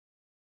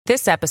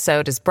This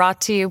episode is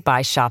brought to you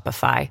by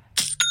Shopify.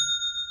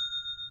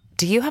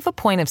 Do you have a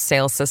point of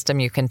sale system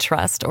you can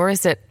trust, or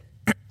is it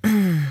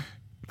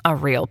a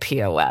real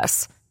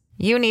POS?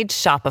 You need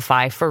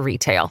Shopify for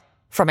retail.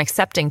 From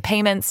accepting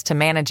payments to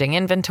managing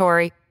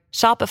inventory,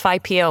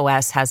 Shopify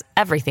POS has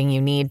everything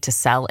you need to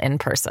sell in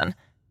person.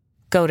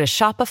 Go to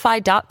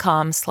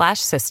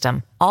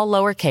shopify.com/system, all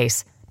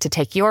lowercase, to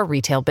take your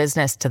retail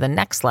business to the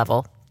next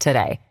level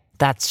today.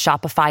 That's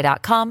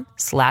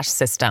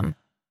shopify.com/system.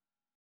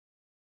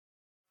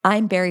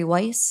 I'm Bari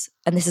Weiss,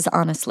 and this is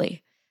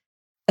Honestly.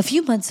 A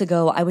few months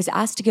ago, I was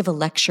asked to give a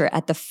lecture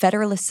at the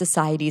Federalist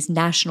Society's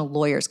National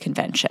Lawyers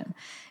Convention.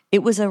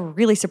 It was a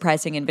really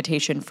surprising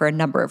invitation for a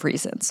number of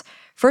reasons.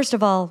 First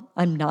of all,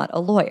 I'm not a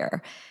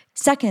lawyer.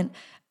 Second,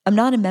 I'm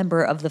not a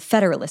member of the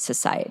Federalist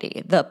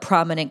Society, the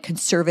prominent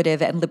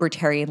conservative and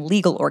libertarian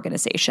legal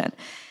organization.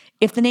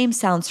 If the name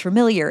sounds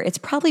familiar, it's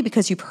probably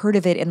because you've heard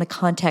of it in the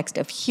context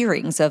of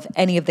hearings of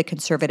any of the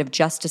conservative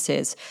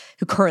justices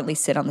who currently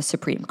sit on the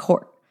Supreme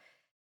Court.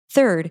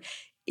 Third,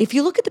 if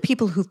you look at the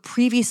people who've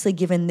previously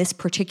given this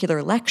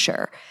particular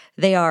lecture,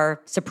 they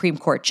are Supreme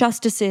Court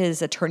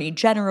justices, attorney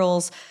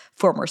generals,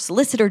 former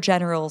solicitor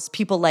generals,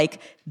 people like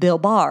Bill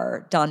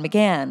Barr, Don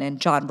McGahn, and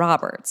John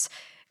Roberts.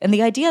 And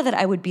the idea that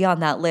I would be on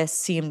that list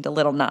seemed a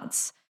little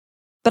nuts.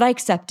 But I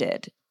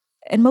accepted.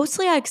 And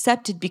mostly I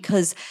accepted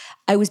because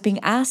I was being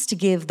asked to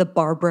give the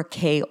Barbara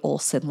K.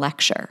 Olson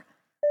lecture.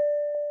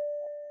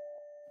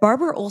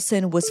 Barbara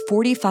Olson was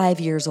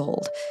 45 years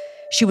old.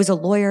 She was a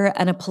lawyer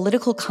and a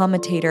political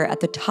commentator at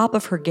the top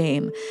of her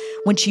game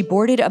when she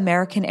boarded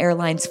American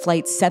Airlines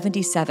Flight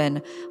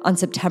 77 on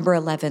September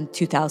 11,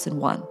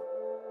 2001.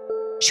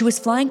 She was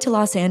flying to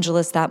Los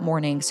Angeles that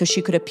morning so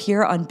she could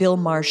appear on Bill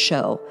Maher's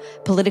show,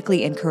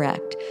 Politically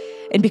Incorrect,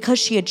 and because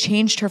she had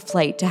changed her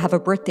flight to have a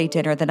birthday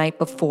dinner the night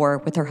before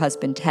with her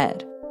husband,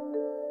 Ted.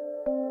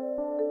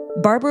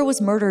 Barbara was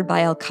murdered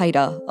by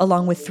al-Qaeda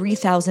along with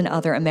 3,000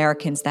 other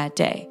Americans that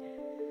day.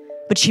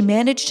 But she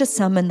managed to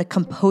summon the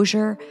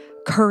composure,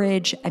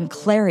 courage, and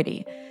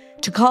clarity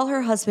to call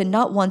her husband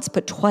not once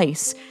but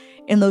twice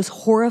in those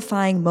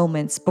horrifying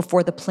moments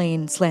before the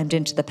plane slammed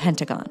into the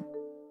Pentagon.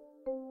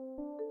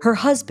 Her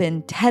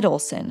husband, Ted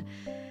Olson,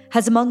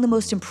 has among the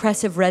most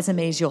impressive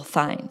resumes you'll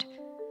find.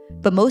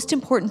 But most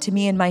important to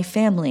me and my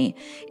family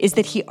is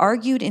that he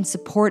argued in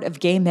support of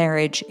gay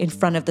marriage in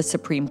front of the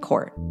Supreme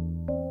Court.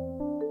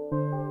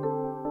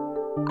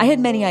 I had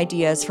many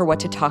ideas for what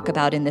to talk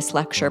about in this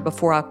lecture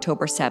before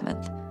October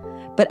 7th.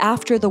 But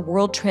after the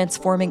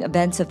world-transforming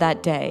events of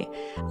that day,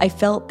 I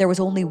felt there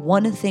was only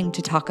one thing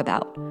to talk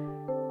about: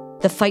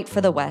 the fight for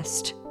the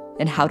West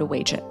and how to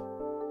wage it.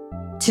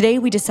 Today,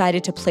 we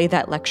decided to play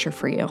that lecture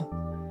for you.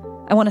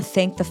 I want to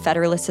thank the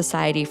Federalist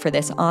Society for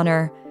this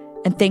honor,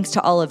 and thanks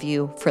to all of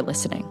you for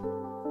listening.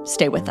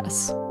 Stay with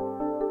us.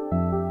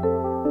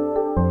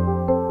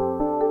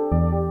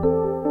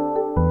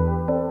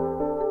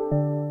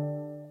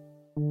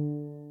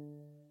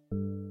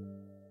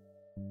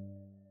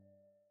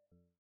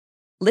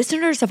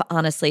 Listeners of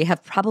Honestly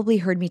have probably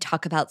heard me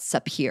talk about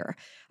Sapir,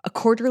 a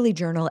quarterly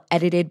journal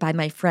edited by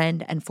my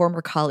friend and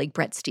former colleague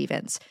Bret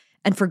Stephens,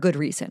 and for good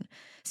reason.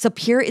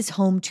 Sapir is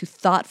home to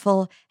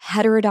thoughtful,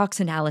 heterodox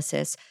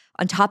analysis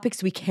on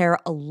topics we care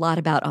a lot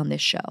about on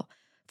this show: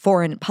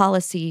 foreign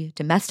policy,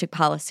 domestic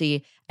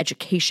policy,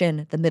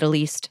 education, the Middle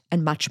East,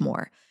 and much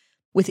more.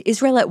 With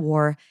Israel at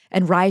war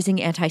and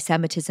rising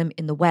anti-Semitism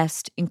in the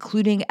West,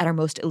 including at our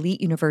most elite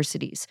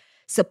universities,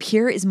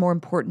 Sapir is more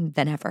important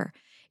than ever.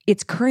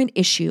 Its current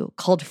issue,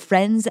 called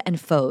Friends and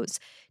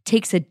Foes,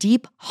 takes a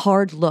deep,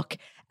 hard look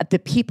at the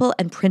people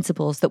and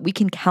principles that we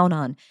can count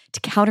on to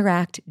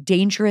counteract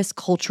dangerous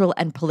cultural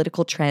and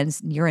political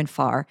trends near and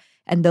far,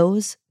 and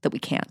those that we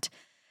can't.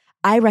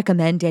 I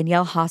recommend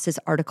Danielle Haas's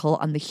article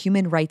on the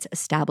human rights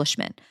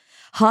establishment.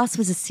 Haas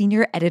was a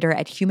senior editor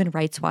at Human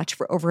Rights Watch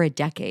for over a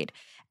decade,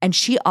 and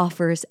she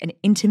offers an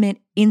intimate,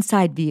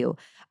 inside view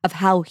of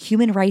how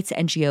human rights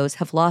NGOs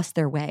have lost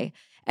their way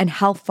and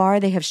how far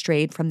they have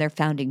strayed from their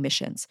founding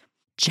missions.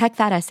 Check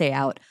that essay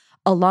out,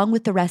 along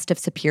with the rest of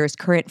Sapir's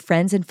current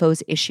Friends and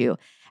Foes issue,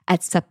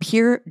 at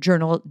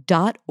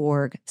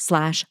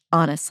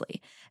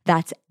sapirjournal.org/honestly.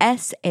 That's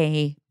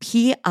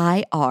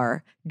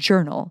SAPIR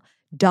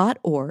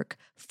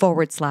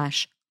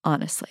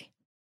journal.org/honestly.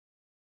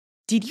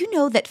 Did you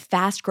know that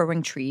Fast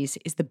Growing Trees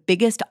is the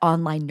biggest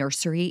online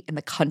nursery in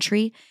the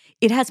country?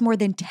 It has more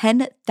than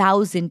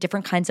 10,000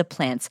 different kinds of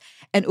plants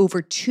and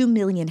over 2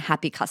 million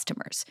happy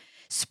customers.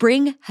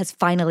 Spring has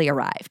finally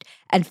arrived,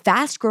 and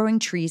Fast Growing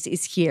Trees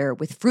is here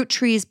with fruit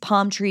trees,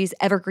 palm trees,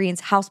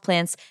 evergreens,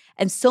 houseplants,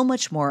 and so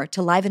much more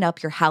to liven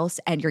up your house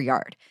and your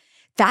yard.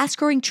 Fast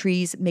Growing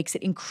Trees makes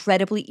it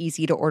incredibly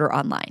easy to order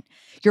online.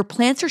 Your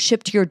plants are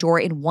shipped to your door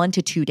in 1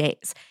 to 2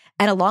 days.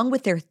 And along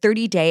with their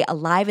 30-day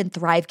Alive and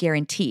Thrive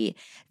guarantee,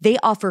 they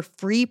offer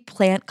free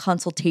plant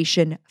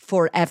consultation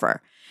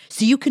forever.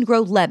 So you can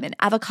grow lemon,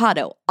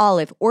 avocado,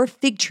 olive, or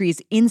fig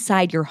trees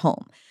inside your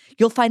home.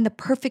 You'll find the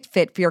perfect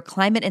fit for your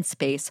climate and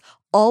space,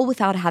 all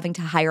without having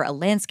to hire a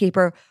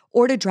landscaper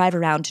or to drive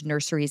around to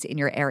nurseries in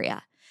your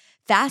area.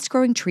 Fast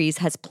Growing Trees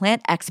has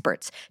plant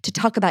experts to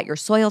talk about your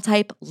soil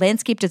type,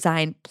 landscape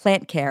design,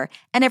 plant care,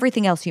 and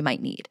everything else you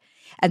might need.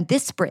 And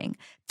this spring,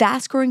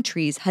 Fast Growing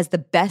Trees has the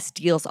best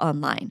deals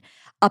online,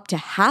 up to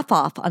half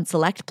off on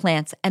select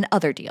plants and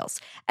other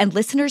deals. And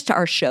listeners to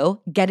our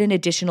show get an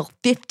additional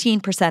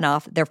 15%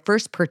 off their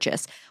first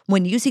purchase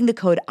when using the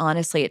code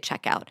HONESTLY at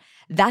checkout.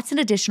 That's an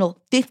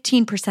additional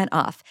 15%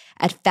 off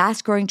at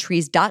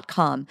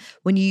fastgrowingtrees.com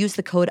when you use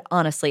the code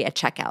HONESTLY at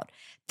checkout.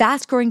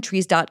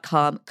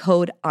 Fastgrowingtrees.com,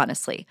 code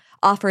HONESTLY.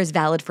 Offer is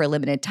valid for a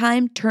limited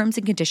time. Terms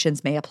and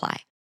conditions may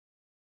apply.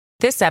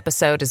 This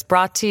episode is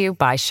brought to you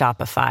by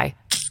Shopify.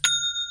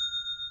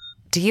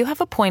 Do you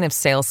have a point of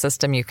sale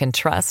system you can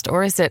trust,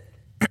 or is it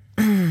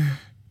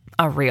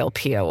a real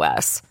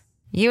POS?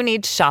 You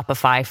need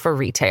Shopify for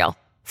retail.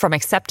 From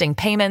accepting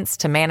payments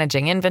to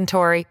managing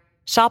inventory,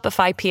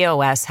 Shopify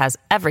POS has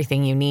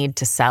everything you need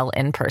to sell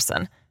in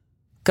person.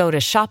 Go to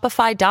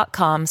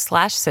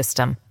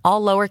shopify.com/system,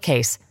 all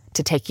lowercase,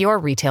 to take your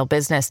retail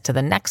business to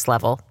the next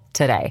level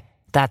today.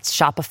 That's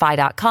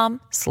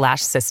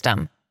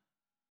shopify.com/system.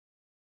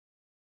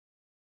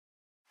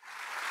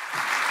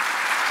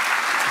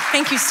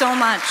 Thank you so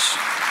much.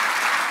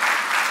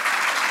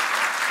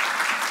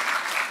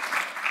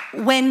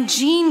 When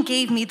Jean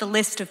gave me the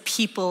list of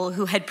people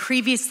who had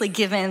previously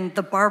given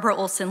the Barbara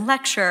Olson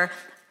lecture,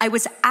 I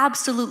was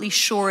absolutely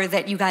sure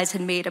that you guys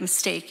had made a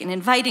mistake in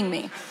inviting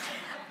me.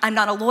 I'm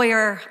not a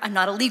lawyer, I'm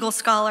not a legal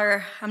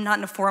scholar, I'm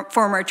not a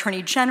former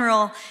attorney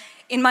general.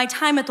 In my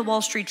time at the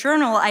Wall Street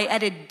Journal, I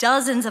edited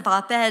dozens of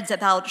op-eds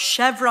about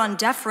Chevron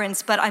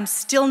deference, but I'm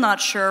still not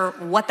sure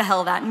what the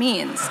hell that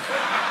means.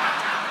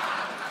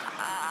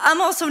 I'm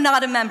also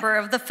not a member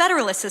of the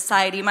Federalist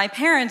Society. My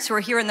parents, who are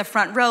here in the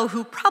front row,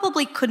 who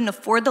probably couldn't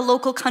afford the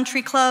local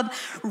country club,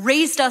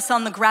 raised us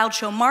on the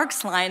Groucho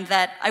Marx line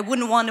that I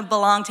wouldn't want to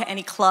belong to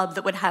any club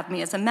that would have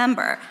me as a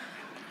member.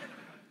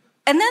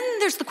 And then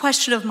there's the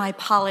question of my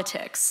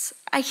politics.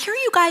 I hear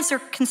you guys are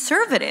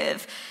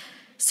conservative.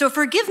 So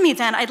forgive me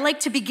then, I'd like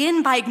to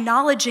begin by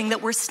acknowledging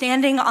that we're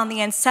standing on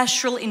the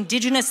ancestral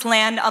indigenous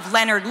land of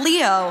Leonard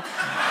Leo.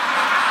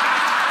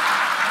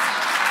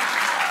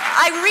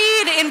 I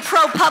read in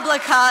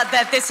ProPublica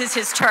that this is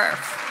his turf.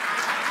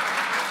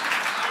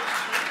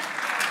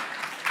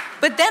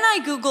 But then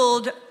I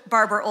Googled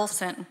Barbara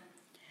Olson.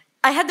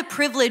 I had the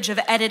privilege of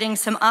editing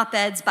some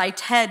op-eds by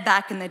Ted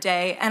back in the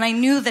day, and I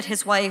knew that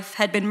his wife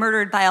had been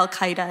murdered by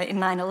Al-Qaeda in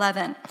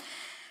 9/11.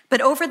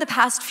 But over the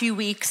past few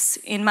weeks,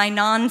 in my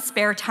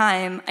non-spare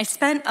time, I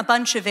spent a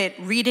bunch of it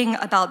reading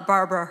about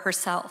Barbara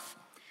herself.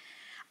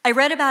 I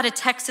read about a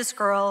Texas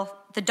girl,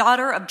 the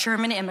daughter of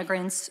German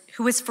immigrants,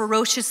 who was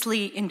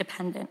ferociously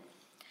independent.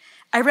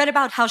 I read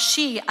about how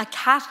she, a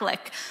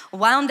Catholic,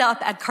 wound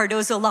up at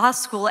Cardozo Law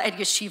School at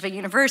Yeshiva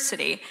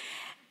University.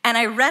 And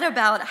I read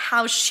about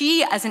how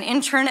she, as an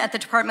intern at the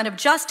Department of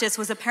Justice,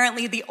 was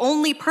apparently the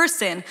only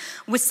person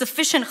with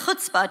sufficient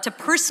chutzpah to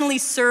personally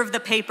serve the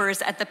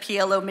papers at the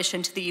PLO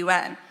mission to the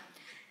UN.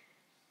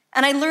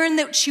 And I learned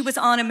that she was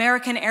on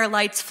American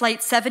Airlines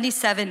Flight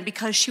 77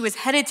 because she was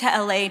headed to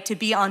LA to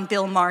be on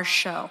Bill Maher's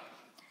show,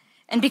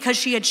 and because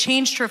she had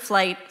changed her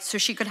flight so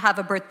she could have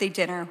a birthday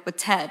dinner with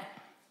Ted.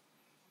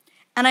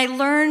 And I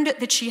learned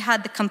that she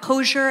had the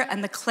composure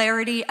and the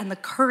clarity and the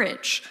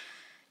courage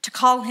to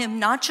call him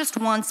not just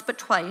once, but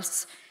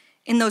twice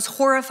in those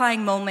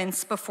horrifying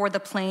moments before the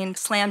plane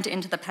slammed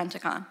into the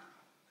Pentagon.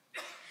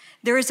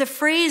 There is a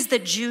phrase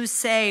that Jews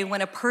say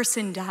when a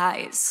person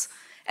dies,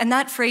 and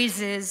that phrase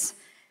is,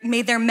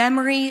 "May their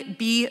memory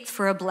be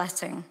for a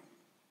blessing."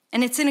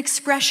 And it's an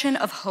expression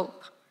of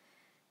hope.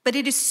 But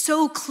it is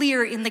so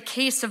clear in the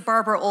case of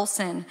Barbara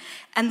Olson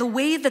and the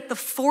way that the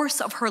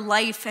force of her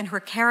life and her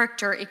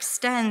character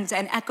extends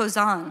and echoes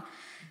on,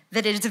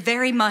 that it is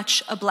very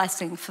much a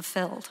blessing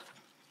fulfilled.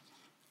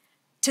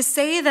 To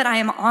say that I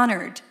am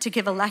honored to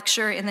give a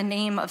lecture in the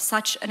name of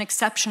such an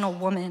exceptional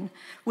woman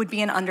would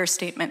be an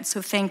understatement,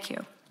 so thank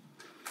you.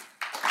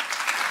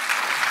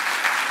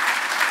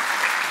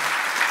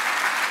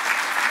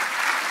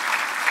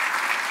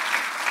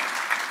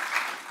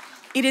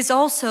 It is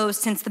also,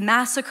 since the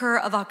massacre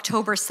of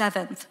October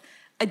 7th,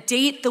 a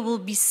date that will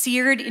be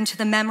seared into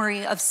the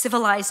memory of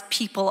civilized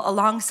people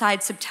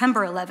alongside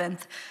September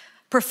 11th,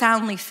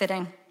 profoundly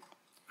fitting.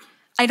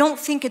 I don't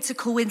think it's a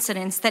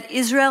coincidence that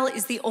Israel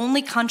is the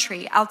only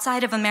country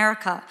outside of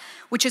America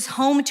which is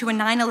home to a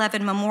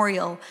 9/11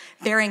 memorial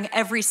bearing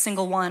every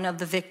single one of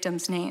the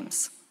victims'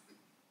 names.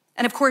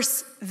 And of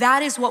course,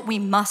 that is what we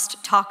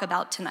must talk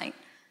about tonight,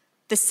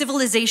 the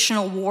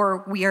civilizational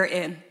war we are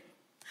in.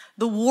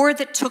 The war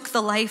that took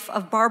the life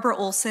of Barbara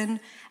Olson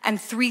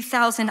and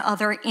 3,000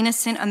 other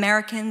innocent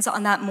Americans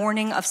on that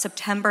morning of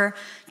September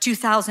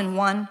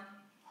 2001.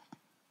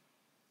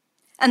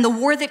 And the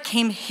war that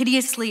came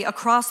hideously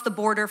across the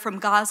border from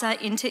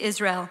Gaza into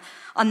Israel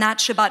on that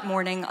Shabbat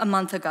morning a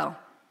month ago.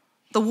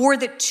 The war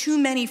that too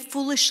many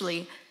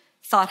foolishly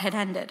thought had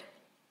ended.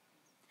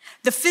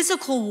 The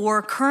physical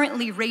war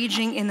currently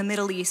raging in the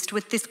Middle East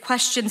with these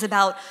questions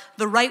about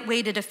the right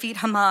way to defeat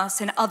Hamas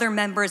and other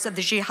members of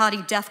the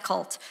jihadi death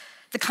cult,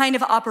 the kind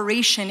of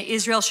operation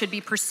Israel should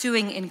be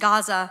pursuing in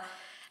Gaza,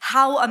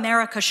 how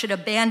America should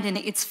abandon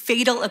its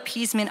fatal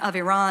appeasement of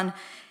Iran,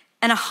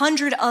 and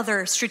 100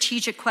 other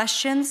strategic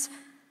questions,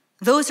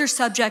 those are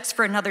subjects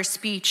for another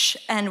speech,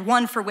 and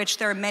one for which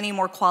there are many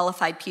more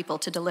qualified people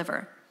to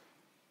deliver.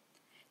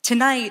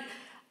 Tonight,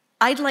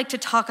 I'd like to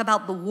talk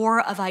about the war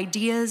of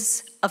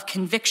ideas, of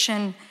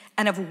conviction,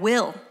 and of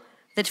will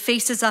that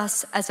faces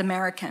us as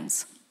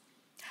Americans.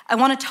 I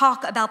want to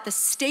talk about the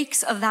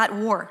stakes of that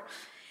war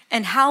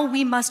and how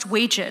we must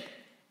wage it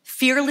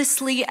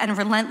fearlessly and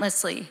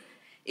relentlessly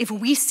if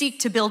we seek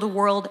to build a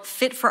world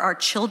fit for our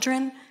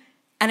children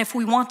and if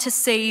we want to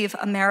save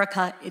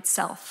America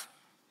itself.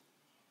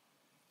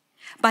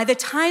 By the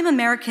time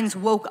Americans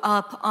woke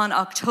up on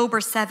October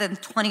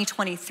 7th,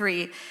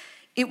 2023,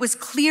 it was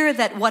clear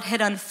that what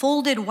had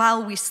unfolded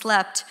while we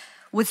slept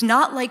was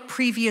not like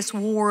previous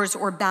wars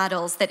or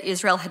battles that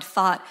Israel had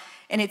fought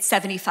in its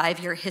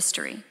 75-year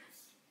history.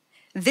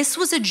 This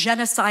was a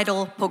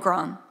genocidal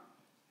pogrom.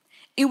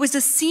 It was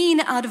a scene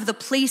out of the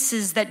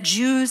places that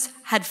Jews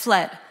had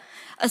fled,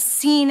 a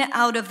scene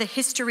out of the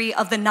history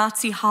of the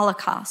Nazi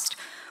Holocaust,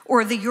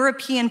 or the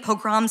European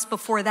pogroms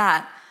before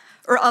that,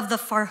 or of the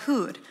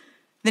Farhud,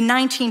 the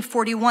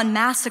 1941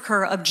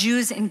 massacre of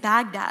Jews in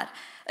Baghdad,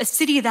 a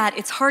city that,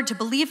 it's hard to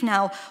believe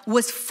now,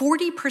 was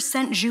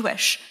 40%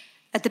 Jewish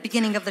at the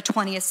beginning of the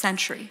 20th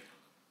century.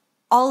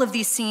 All of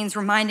these scenes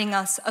reminding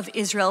us of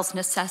Israel's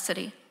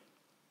necessity.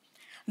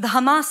 The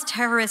Hamas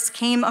terrorists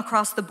came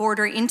across the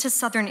border into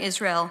southern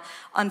Israel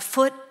on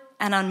foot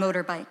and on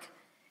motorbike.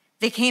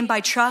 They came by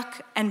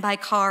truck and by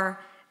car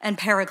and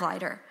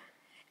paraglider.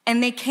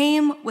 And they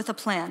came with a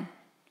plan.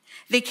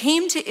 They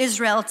came to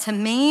Israel to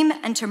maim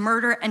and to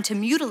murder and to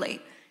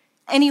mutilate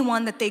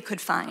anyone that they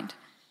could find.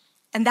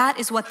 And that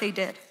is what they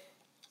did.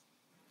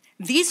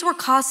 These were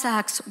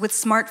Cossacks with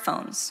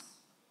smartphones.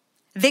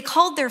 They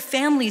called their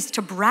families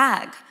to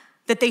brag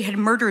that they had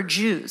murdered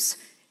Jews.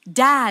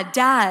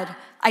 Dad,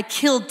 I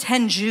killed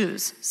 10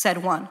 Jews,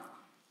 said one.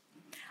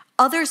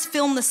 Others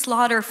filmed the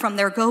slaughter from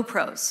their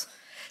GoPros.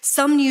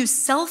 Some used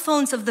cell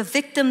phones of the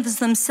victims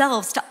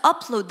themselves to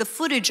upload the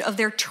footage of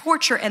their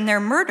torture and their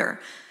murder,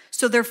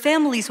 so their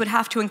families would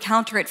have to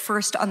encounter it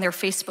first on their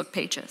Facebook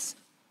pages.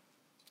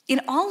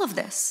 In all of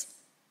this,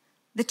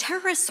 the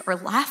terrorists are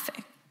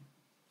laughing.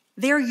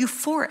 They are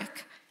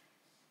euphoric.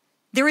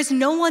 There is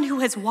no one who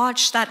has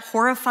watched that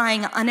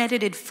horrifying,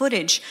 unedited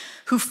footage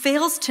who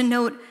fails to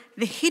note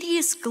the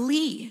hideous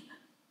glee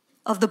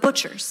of the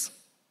butchers.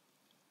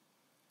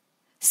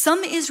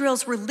 Some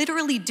Israelis were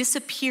literally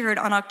disappeared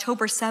on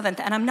October 7th,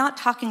 and I'm not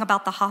talking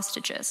about the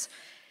hostages.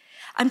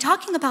 I'm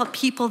talking about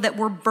people that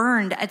were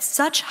burned at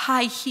such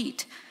high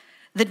heat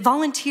that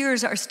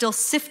volunteers are still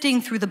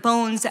sifting through the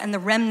bones and the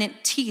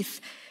remnant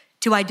teeth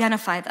to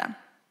identify them.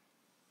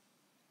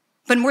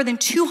 But more than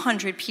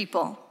 200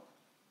 people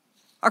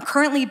are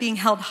currently being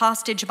held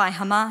hostage by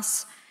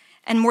Hamas,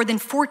 and more than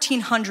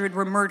 1,400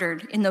 were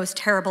murdered in those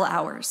terrible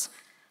hours.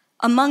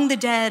 Among the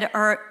dead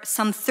are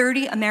some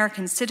 30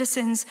 American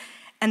citizens,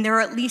 and there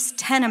are at least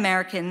 10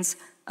 Americans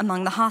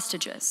among the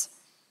hostages.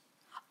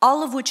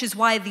 All of which is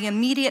why the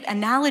immediate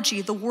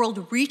analogy the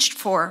world reached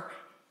for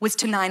was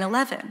to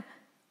 9/11.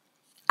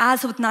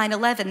 As with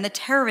 9/11, the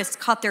terrorists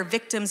caught their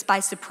victims by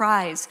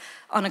surprise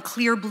on a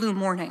clear blue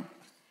morning.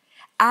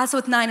 As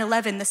with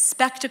 9/11, the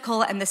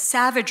spectacle and the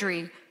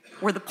savagery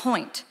were the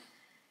point.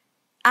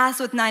 As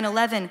with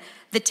 9/11,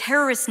 the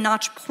terrorists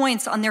notched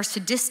points on their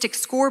sadistic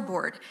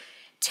scoreboard,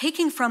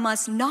 taking from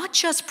us not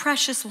just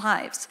precious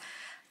lives,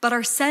 but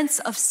our sense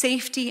of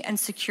safety and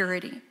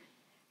security.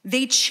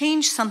 They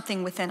changed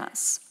something within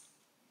us.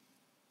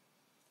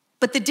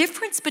 But the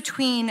difference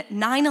between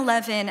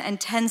 9/11 and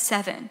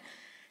 10/7,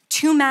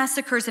 two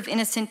massacres of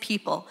innocent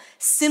people,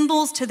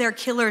 symbols to their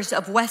killers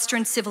of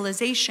Western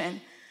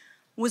civilization,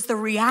 was the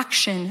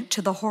reaction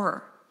to the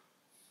horror.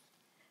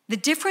 The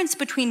difference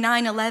between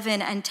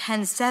 9/11 and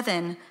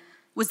 10/7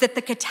 was that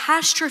the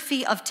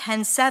catastrophe of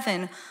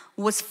 10/7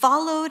 was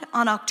followed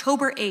on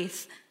October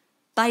 8th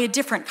by a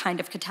different kind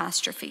of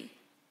catastrophe,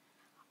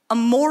 a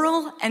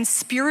moral and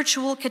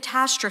spiritual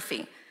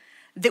catastrophe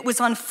that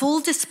was on full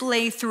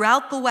display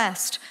throughout the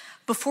West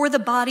before the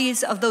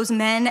bodies of those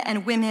men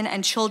and women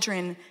and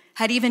children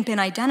had even been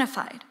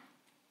identified.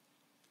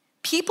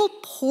 People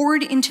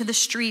poured into the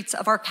streets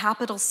of our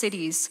capital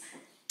cities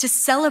to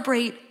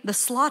celebrate the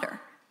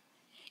slaughter.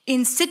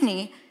 In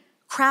Sydney,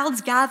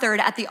 crowds gathered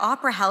at the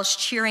Opera House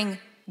cheering,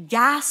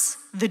 "Gas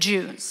the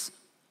Jews."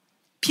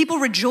 People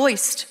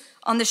rejoiced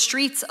on the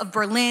streets of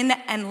Berlin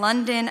and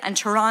London and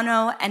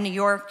Toronto and New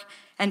York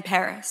and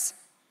Paris.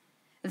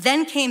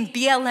 Then came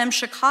BLM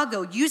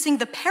Chicago using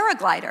the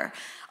paraglider,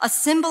 a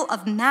symbol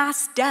of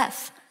mass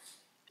death,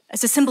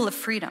 as a symbol of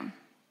freedom.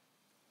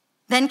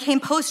 Then came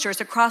posters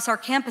across our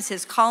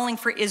campuses calling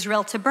for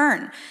Israel to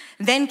burn.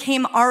 Then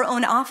came our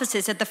own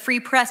offices at the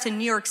Free Press in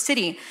New York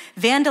City,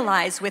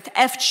 vandalized with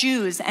F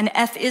Jews and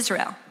F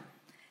Israel.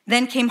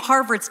 Then came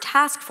Harvard's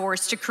task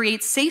force to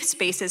create safe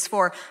spaces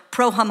for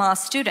pro-Hamas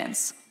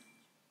students.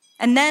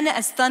 And then,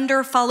 as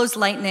thunder follows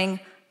lightning,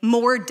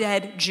 more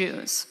dead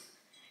Jews.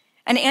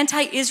 An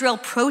anti-Israel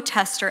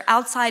protester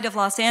outside of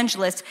Los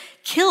Angeles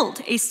killed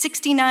a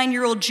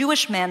 69-year-old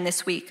Jewish man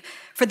this week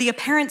for the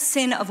apparent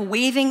sin of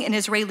waving an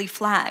Israeli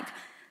flag,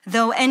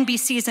 though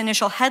NBC's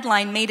initial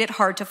headline made it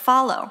hard to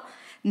follow.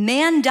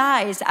 Man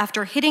dies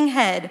after hitting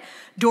head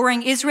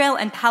during Israel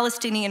and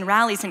Palestinian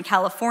rallies in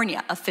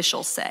California,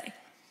 officials say.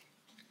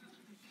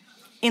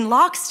 In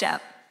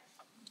lockstep,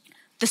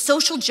 the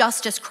social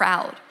justice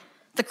crowd,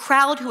 the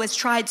crowd who has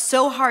tried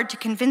so hard to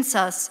convince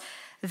us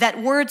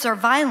that words are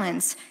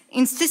violence,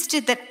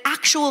 insisted that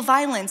actual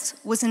violence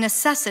was a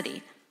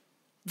necessity,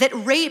 that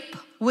rape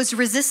was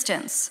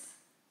resistance,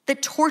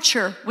 that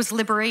torture was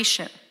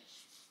liberation.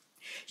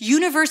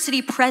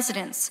 University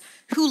presidents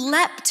who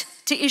leapt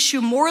to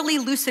issue morally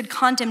lucid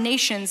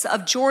condemnations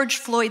of George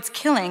Floyd's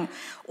killing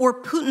or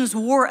Putin's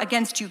war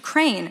against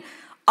Ukraine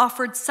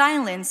offered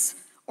silence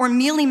or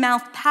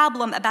mealy-mouthed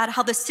pablum about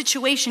how the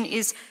situation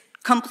is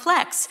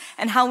complex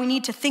and how we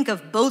need to think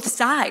of both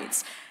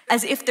sides,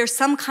 as if there's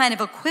some kind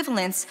of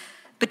equivalence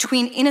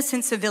between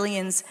innocent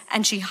civilians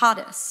and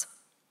jihadists.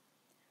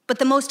 But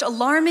the most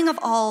alarming of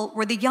all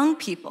were the young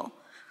people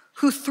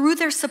who threw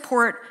their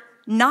support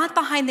not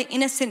behind the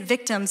innocent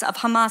victims of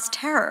Hamas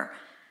terror,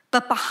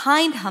 but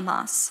behind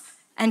Hamas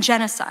and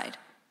genocide.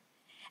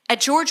 At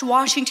George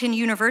Washington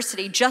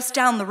University, just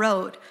down the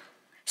road,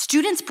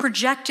 students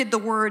projected the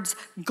words,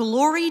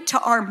 "Glory to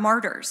our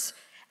martyrs,"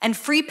 and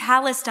 "Free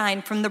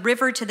Palestine from the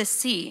river to the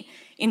sea"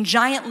 in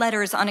giant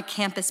letters on a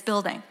campus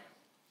building.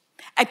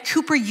 At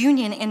Cooper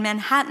Union in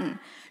Manhattan,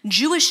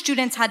 Jewish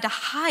students had to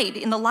hide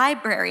in the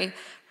library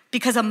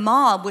because a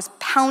mob was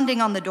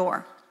pounding on the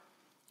door.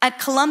 At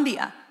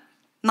Columbia,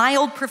 my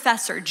old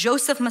professor,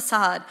 Joseph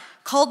Massad,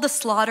 called the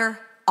slaughter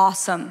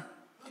awesome.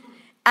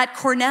 At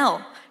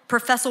Cornell,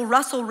 Professor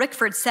Russell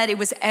Rickford said it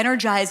was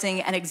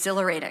energizing and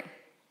exhilarating.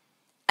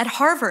 At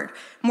Harvard,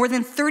 more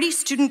than 30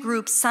 student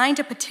groups signed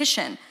a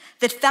petition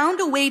that found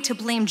a way to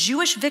blame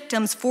Jewish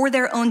victims for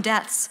their own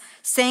deaths,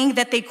 saying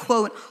that they,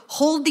 quote,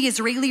 hold the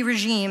Israeli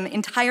regime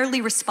entirely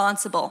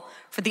responsible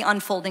for the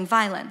unfolding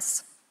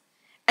violence.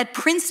 At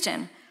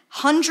Princeton,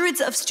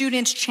 hundreds of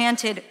students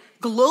chanted,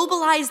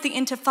 globalize the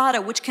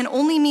Intifada, which can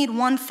only mean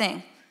one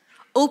thing,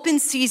 open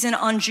season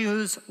on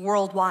Jews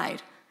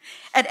worldwide.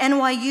 At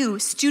NYU,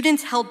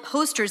 students held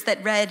posters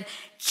that read,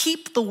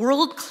 keep the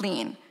world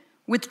clean,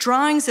 with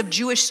drawings of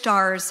Jewish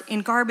stars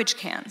in garbage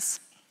cans.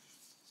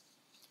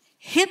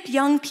 Hip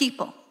young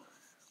people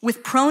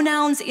with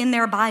pronouns in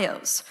their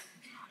bios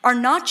are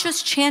not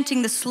just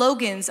chanting the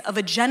slogans of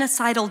a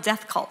genocidal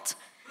death cult.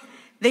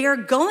 They are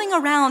going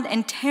around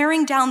and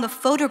tearing down the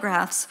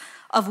photographs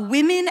of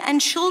women and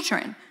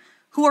children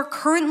who are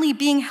currently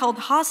being held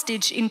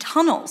hostage in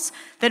tunnels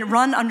that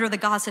run under the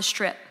Gaza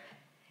Strip.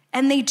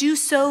 And they do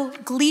so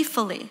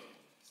gleefully.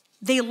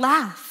 They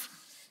laugh.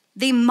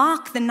 They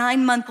mock the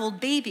 9-month-old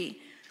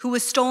baby who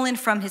was stolen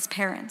from his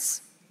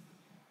parents.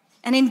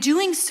 And in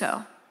doing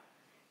so,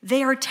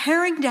 they are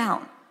tearing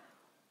down,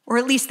 or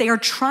at least they are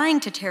trying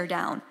to tear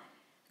down,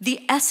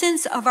 the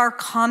essence of our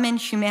common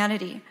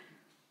humanity,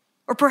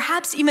 or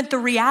perhaps even the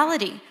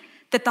reality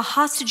that the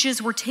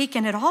hostages were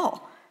taken at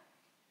all.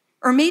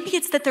 Or maybe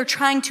it's that they're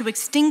trying to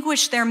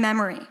extinguish their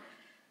memory,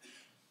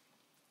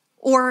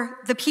 or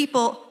the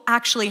people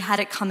actually had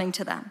it coming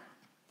to them.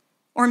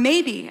 Or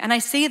maybe, and I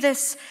say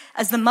this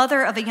as the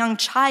mother of a young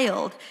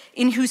child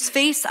in whose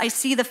face I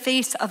see the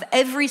face of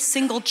every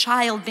single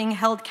child being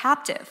held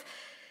captive,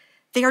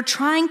 they are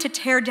trying to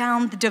tear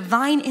down the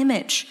divine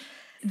image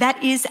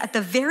that is at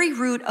the very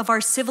root of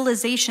our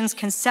civilization's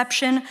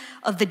conception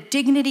of the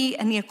dignity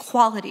and the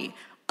equality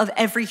of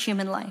every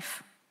human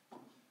life.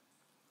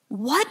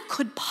 What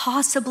could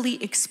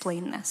possibly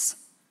explain this?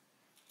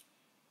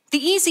 The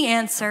easy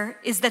answer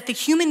is that the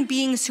human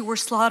beings who were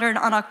slaughtered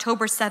on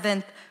October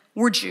 7th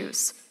were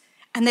Jews,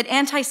 and that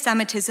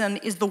anti-Semitism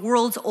is the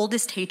world's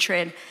oldest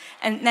hatred,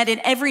 and that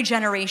in every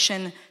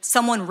generation,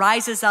 someone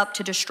rises up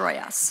to destroy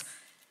us.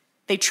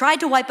 They tried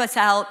to wipe us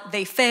out,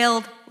 they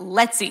failed,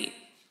 let's eat.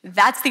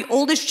 That's the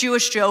oldest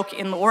Jewish joke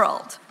in the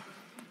world.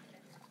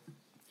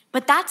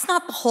 But that's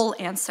not the whole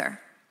answer.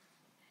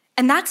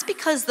 And that's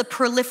because the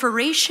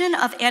proliferation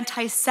of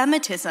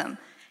anti-Semitism,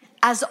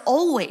 as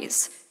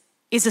always,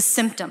 is a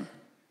symptom.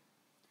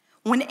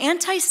 When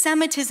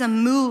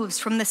anti-Semitism moves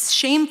from the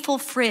shameful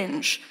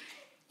fringe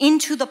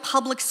into the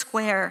public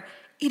square,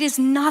 it is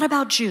not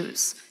about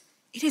Jews.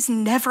 It is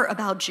never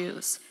about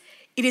Jews.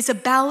 It is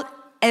about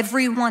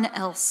everyone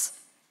else.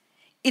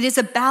 It is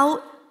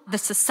about the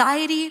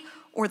society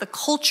or the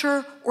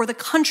culture or the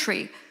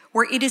country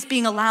where it is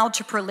being allowed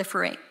to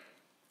proliferate.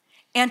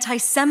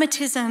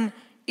 Anti-Semitism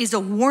is a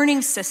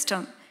warning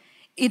system.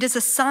 It is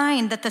a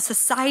sign that the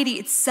society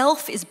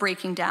itself is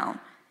breaking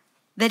down,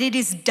 that it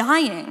is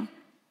dying.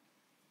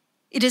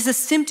 It is a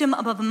symptom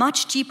of a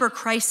much deeper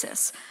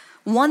crisis,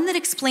 one that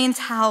explains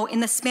how, in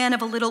the span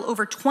of a little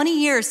over 20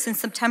 years since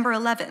September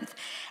 11th,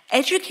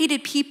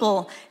 educated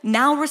people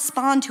now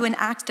respond to an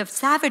act of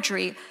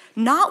savagery,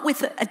 not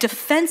with a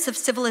defense of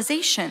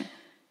civilization,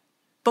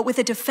 but with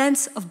a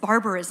defense of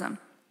barbarism.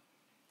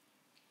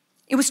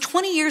 It was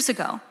 20 years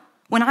ago,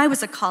 when I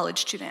was a college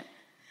student,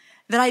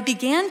 that I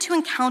began to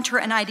encounter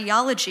an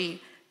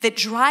ideology that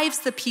drives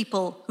the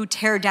people who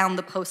tear down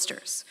the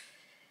posters.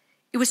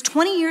 It was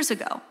 20 years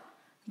ago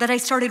that I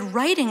started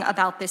writing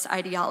about this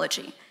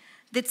ideology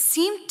that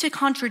seemed to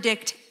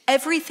contradict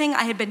everything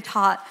I had been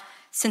taught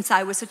since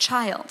I was a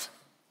child.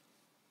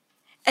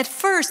 At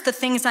first, the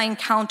things I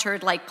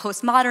encountered, like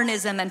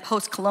postmodernism and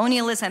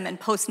postcolonialism and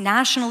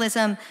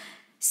postnationalism,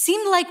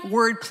 seemed like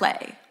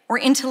wordplay or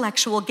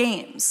intellectual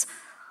games,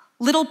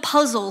 little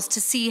puzzles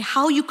to see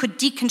how you could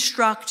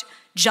deconstruct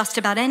just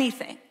about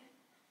anything.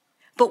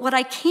 But what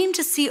I came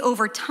to see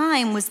over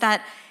time was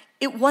that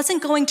it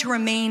wasn't going to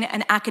remain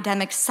an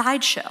academic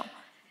sideshow,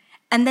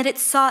 and that it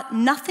sought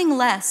nothing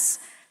less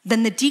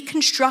than the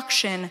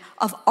deconstruction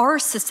of our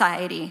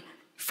society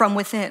from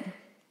within.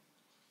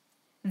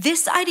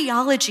 This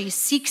ideology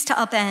seeks to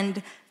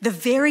upend the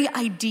very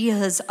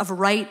ideas of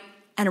right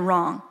and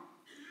wrong.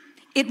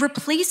 It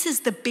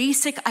replaces the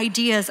basic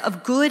ideas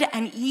of good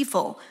and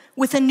evil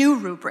with a new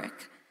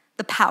rubric: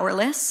 the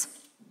powerless,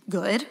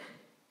 good,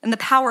 and the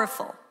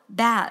powerful,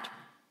 bad.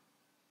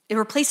 It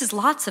replaces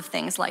lots of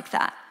things like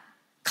that: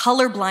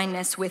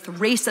 colorblindness with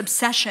race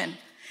obsession,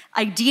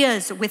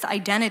 ideas with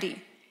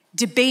identity,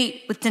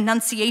 debate with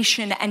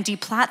denunciation and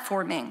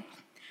deplatforming,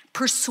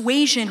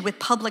 persuasion with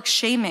public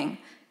shaming,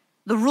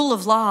 the rule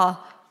of law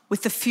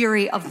with the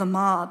fury of the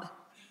mob.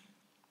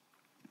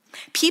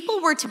 People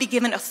were to be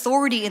given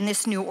authority in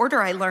this new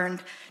order, I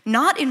learned,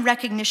 not in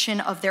recognition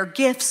of their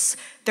gifts,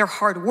 their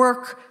hard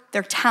work,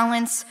 their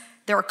talents,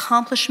 their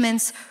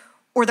accomplishments,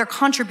 or their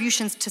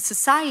contributions to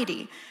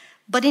society,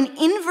 but in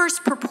inverse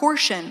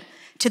proportion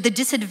to the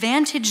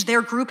disadvantage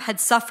their group had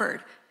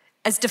suffered,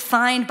 as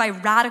defined by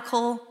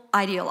radical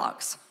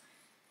ideologues.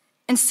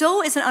 And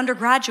so, as an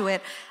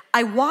undergraduate,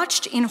 I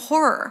watched in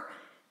horror,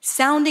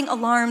 sounding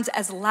alarms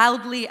as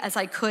loudly as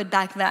I could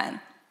back then.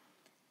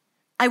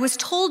 I was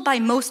told by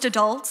most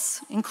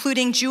adults,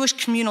 including Jewish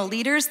communal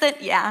leaders,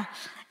 that, yeah,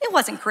 it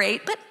wasn't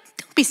great, but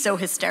don't be so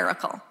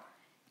hysterical.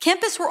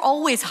 Campus were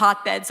always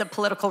hotbeds of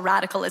political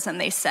radicalism,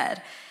 they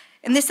said,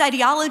 and this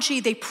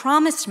ideology, they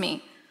promised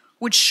me,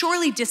 would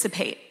surely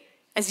dissipate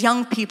as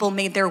young people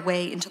made their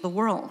way into the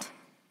world.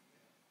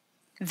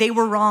 They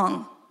were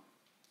wrong.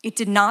 It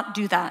did not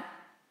do that.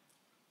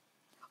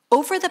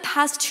 Over the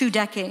past 2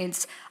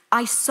 decades,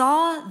 I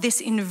saw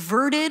this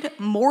inverted,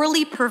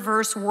 morally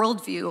perverse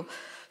worldview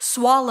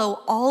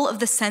swallow all of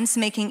the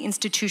sense-making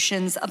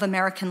institutions of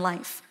American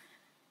life.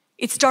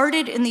 It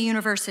started in the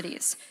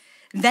universities.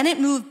 Then it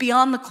moved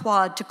beyond the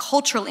Quad to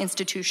cultural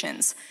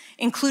institutions,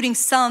 including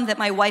some that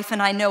my wife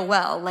and I know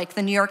well, like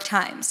the New York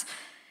Times,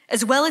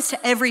 as well as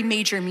to every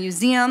major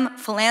museum,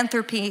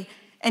 philanthropy,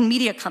 and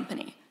media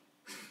company.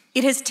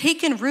 It has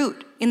taken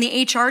root in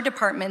the HR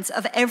departments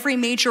of every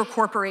major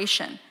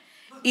corporation.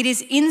 It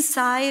is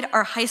inside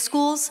our high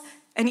schools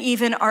and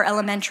even our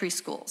elementary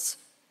schools.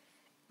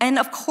 And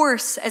of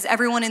course, as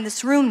everyone in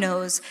this room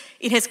knows,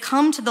 it has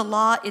come to the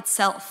law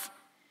itself.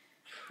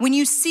 When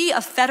you see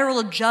a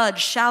federal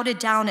judge shouted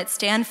down at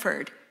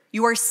Stanford,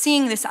 you are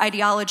seeing this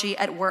ideology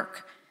at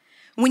work.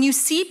 When you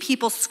see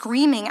people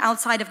screaming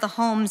outside of the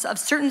homes of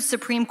certain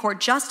Supreme Court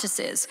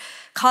justices,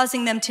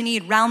 causing them to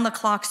need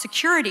round-the-clock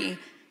security,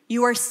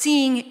 you are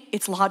seeing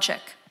its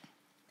logic.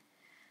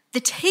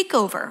 The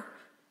takeover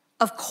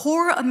of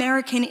core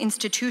American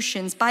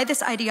institutions by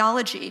this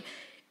ideology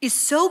is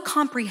so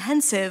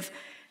comprehensive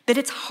that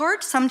it's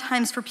hard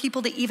sometimes for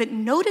people to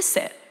even notice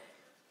it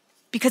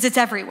because it's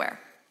everywhere.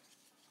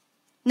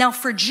 Now,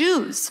 for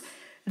Jews,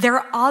 there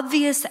are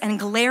obvious and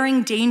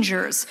glaring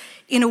dangers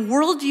in a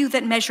worldview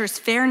that measures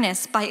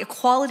fairness by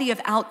equality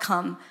of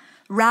outcome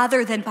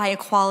rather than by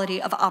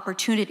equality of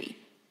opportunity.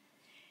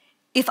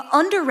 If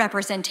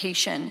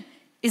underrepresentation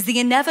is the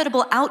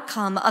inevitable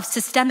outcome of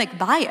systemic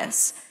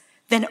bias,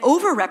 then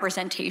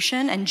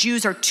overrepresentation, and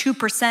Jews are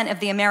 2% of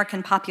the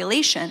American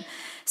population,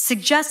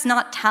 suggests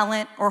not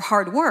talent or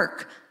hard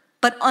work,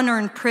 but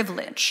unearned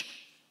privilege.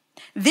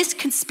 This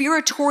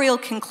conspiratorial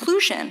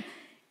conclusion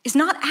is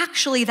not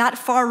actually that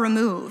far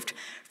removed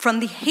from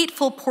the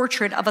hateful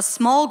portrait of a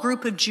small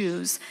group of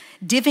Jews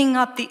divvying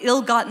up the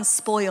ill-gotten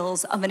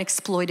spoils of an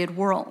exploited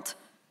world.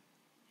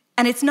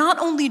 And it's not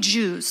only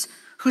Jews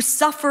who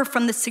suffer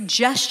from the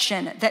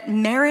suggestion that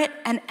merit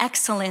and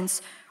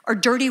excellence are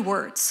dirty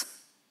words.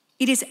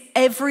 It is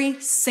every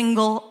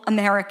single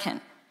American.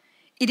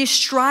 It is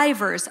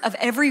strivers of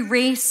every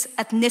race,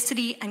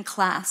 ethnicity, and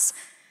class.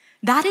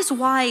 That is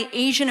why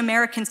Asian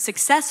American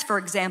success, for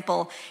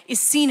example, is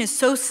seen as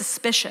so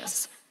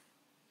suspicious.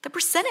 The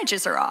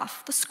percentages are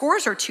off. The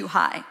scores are too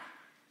high.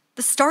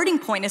 The starting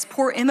point as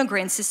poor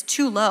immigrants is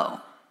too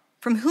low.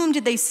 From whom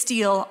did they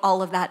steal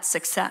all of that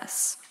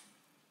success?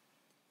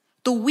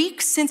 The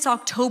week since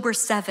October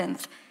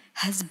 7th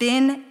has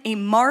been a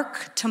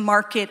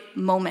mark-to-market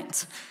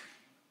moment.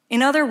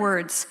 In other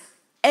words,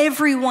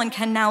 everyone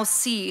can now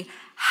see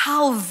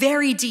how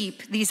very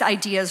deep these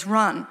ideas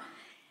run.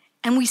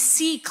 And we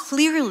see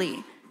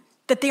clearly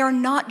that they are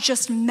not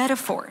just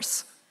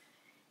metaphors.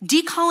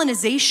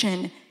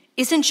 Decolonization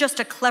isn't just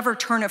a clever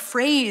turn of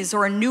phrase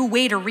or a new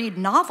way to read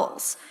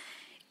novels.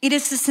 It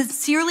is a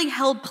sincerely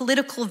held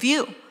political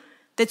view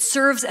that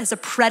serves as a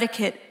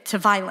predicate to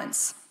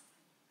violence.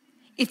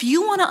 If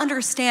you want to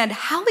understand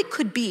how it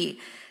could be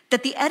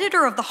that the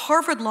editor of the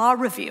Harvard Law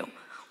Review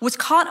was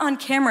caught on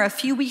camera a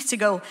few weeks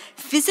ago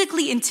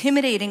physically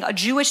intimidating a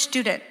Jewish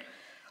student,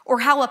 or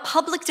how a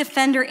public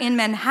defender in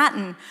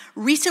Manhattan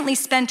recently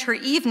spent her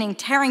evening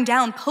tearing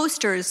down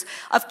posters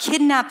of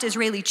kidnapped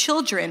Israeli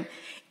children,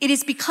 it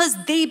is because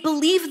they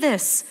believe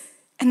this,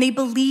 and they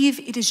believe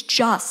it is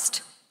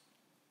just.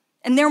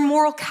 And their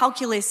moral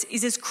calculus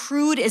is as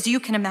crude as you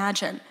can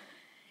imagine.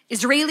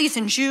 Israelis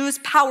and Jews,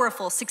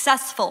 powerful,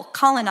 successful,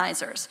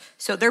 colonizers,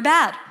 so they're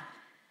bad.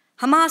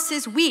 Hamas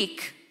is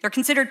weak. They're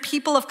considered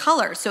people of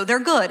color, so they're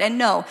good. And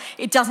no,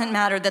 it doesn't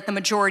matter that the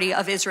majority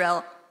of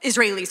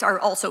Israelis are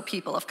also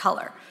people of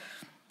color.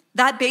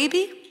 That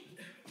baby,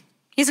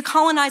 he's a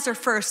colonizer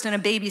first and a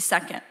baby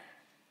second.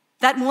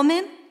 That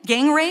woman,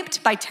 gang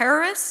raped by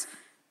terrorists,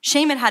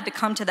 shame it had to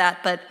come to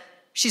that, but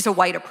she's a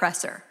white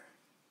oppressor.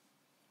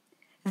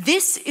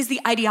 This is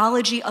the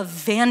ideology of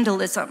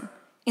vandalism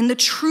in the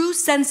true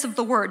sense of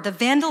the word. The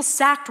Vandals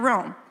sacked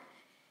Rome.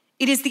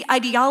 It is the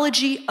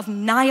ideology of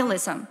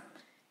nihilism.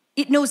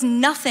 It knows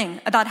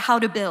nothing about how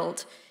to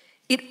build.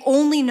 It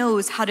only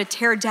knows how to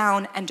tear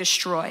down and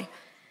destroy.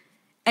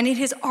 And it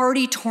has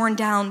already torn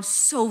down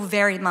so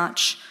very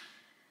much.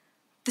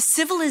 The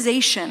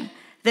civilization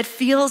that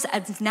feels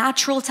as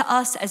natural to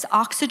us as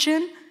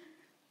oxygen,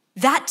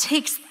 that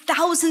takes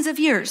thousands of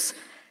years,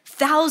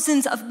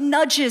 thousands of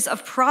nudges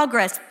of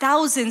progress,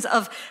 thousands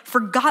of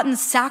forgotten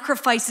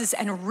sacrifices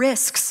and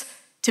risks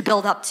to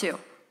build up to.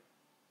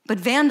 But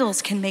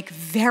vandals can make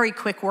very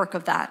quick work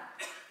of that.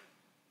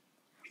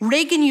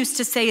 Reagan used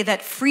to say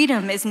that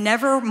freedom is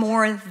never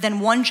more than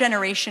one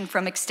generation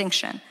from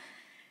extinction.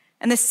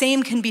 And the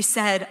same can be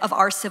said of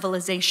our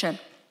civilization.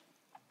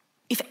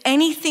 If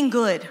anything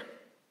good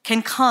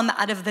can come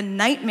out of the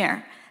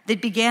nightmare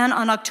that began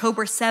on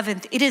October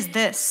 7th, it is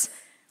this: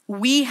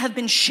 we have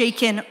been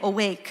shaken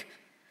awake.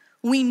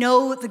 We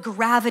know the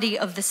gravity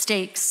of the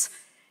stakes,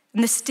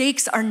 and the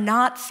stakes are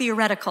not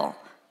theoretical,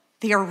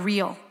 they are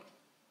real.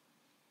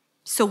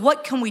 So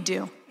what can we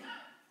do?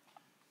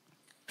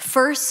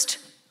 First,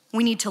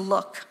 we need to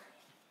look.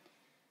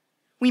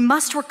 We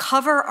must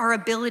recover our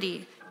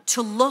ability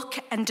to look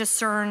and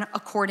discern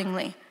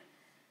accordingly.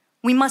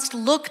 We must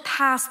look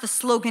past the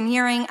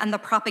sloganeering and the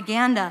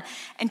propaganda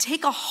and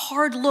take a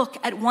hard look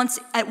at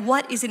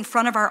what is in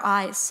front of our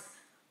eyes.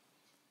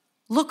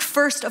 Look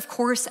first, of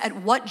course, at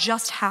what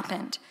just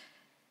happened,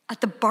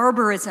 at the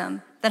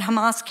barbarism that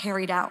Hamas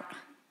carried out.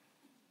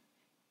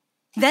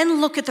 Then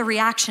look at the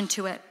reaction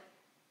to it.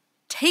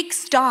 Take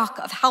stock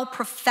of how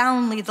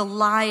profoundly the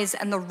lies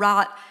and the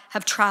rot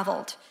have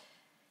traveled,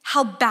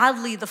 how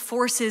badly the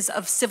forces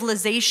of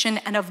civilization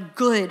and of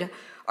good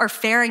are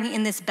faring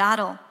in this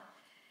battle,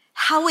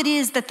 how it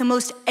is that the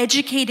most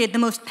educated, the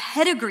most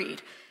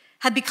pedigreed,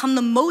 have become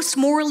the most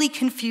morally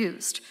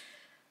confused.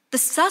 The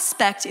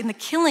suspect in the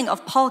killing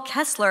of Paul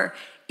Kessler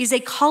is a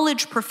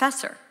college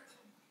professor.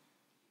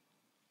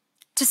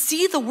 To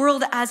see the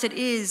world as it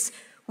is,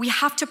 we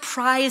have to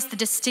prize the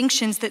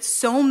distinctions that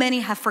so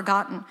many have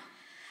forgotten,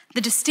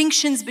 the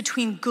distinctions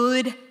between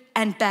good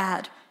and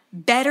bad,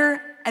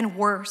 better and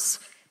worse,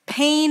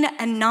 pain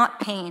and not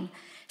pain,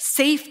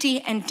 safety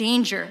and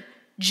danger,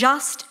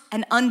 just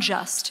and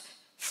unjust,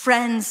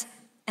 friends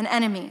and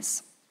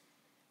enemies.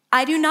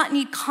 I do not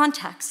need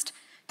context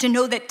to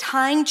know that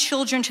tying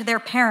children to their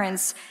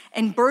parents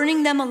and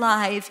burning them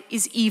alive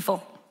is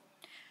evil.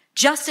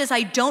 Just as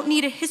I don't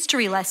need a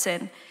history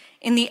lesson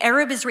in the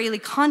Arab-Israeli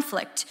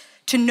conflict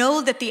to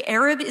know that the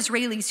Arab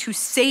Israelis who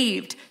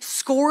saved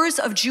scores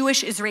of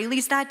Jewish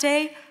Israelis that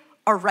day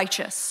are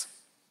righteous.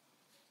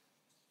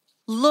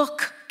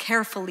 Look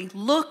carefully,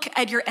 look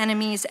at your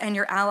enemies and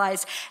your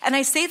allies. And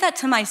I say that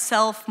to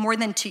myself more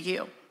than to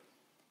you.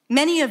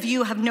 Many of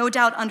you have no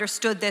doubt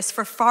understood this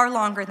for far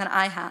longer than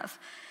I have.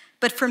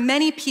 But for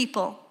many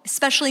people,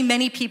 especially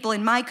many people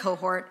in my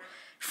cohort,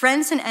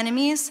 friends and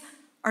enemies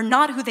are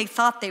not who they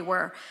thought they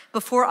were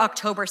before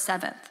October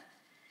 7th.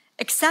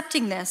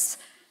 Accepting this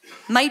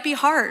might be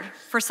hard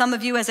for some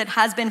of you, as it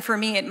has been for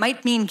me. It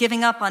might mean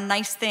giving up on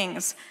nice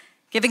things,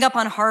 giving up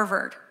on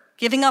Harvard,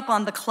 giving up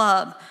on the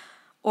club,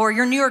 or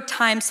your New York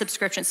Times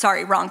subscription.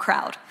 Sorry, wrong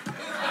crowd.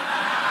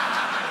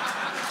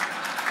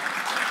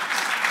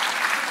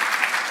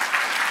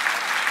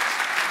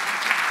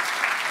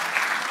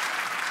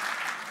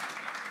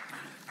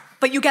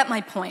 But you get my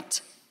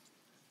point.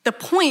 The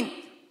point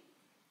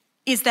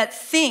is that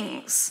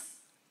things,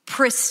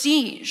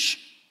 prestige,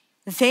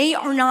 they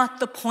are not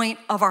the point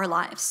of our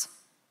lives.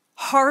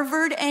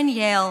 Harvard and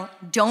Yale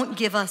don't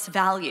give us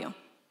value.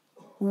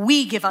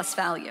 We give us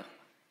value.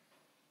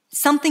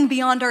 Something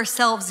beyond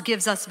ourselves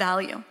gives us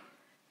value.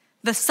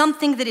 The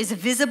something that is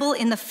visible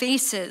in the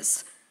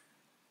faces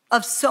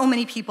of so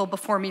many people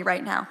before me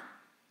right now.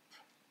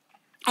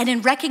 And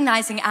in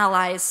recognizing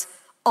allies,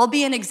 I'll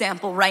be an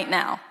example right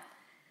now.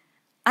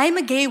 I'm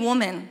a gay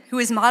woman who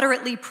is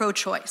moderately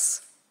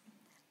pro-choice.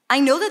 I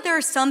know that there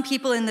are some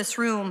people in this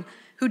room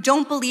who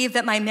don't believe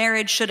that my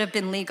marriage should have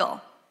been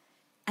legal.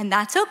 And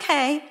that's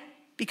okay,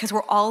 because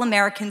we're all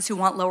Americans who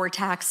want lower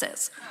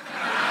taxes.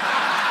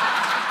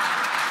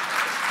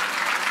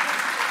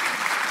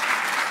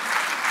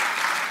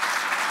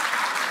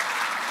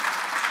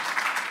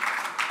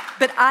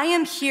 But I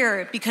am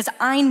here because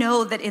I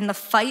know that in the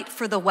fight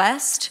for the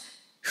West,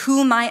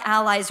 who my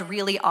allies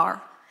really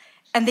are.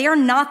 And they are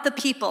not the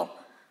people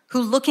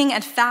who, looking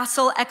at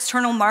facile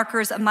external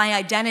markers of my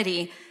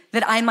identity,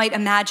 that I might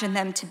imagine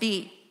them to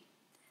be.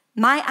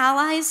 My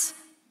allies,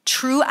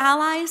 true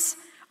allies,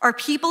 are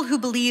people who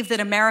believe that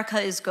America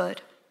is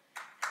good.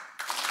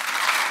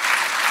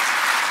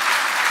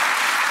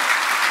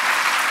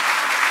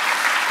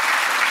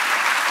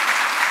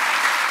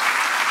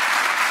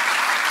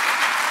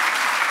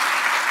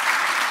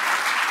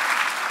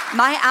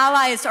 My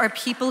allies are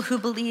people who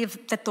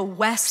believe that the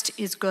West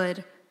is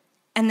good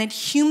and that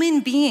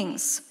human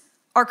beings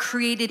are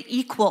created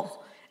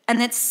equal and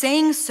that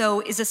saying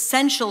so is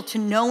essential to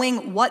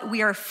knowing what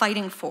we are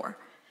fighting for.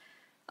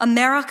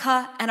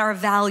 America and our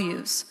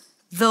values,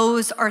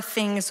 those are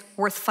things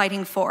worth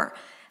fighting for.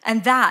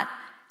 And that,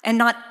 and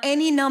not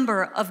any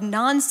number of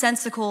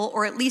nonsensical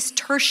or at least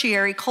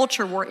tertiary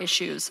culture war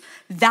issues,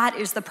 that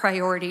is the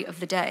priority of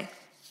the day.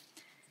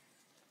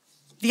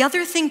 The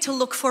other thing to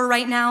look for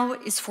right now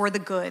is for the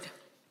good,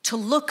 to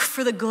look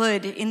for the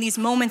good in these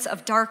moments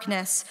of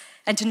darkness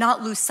and to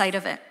not lose sight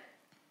of it.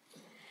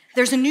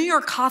 There's a New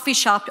York coffee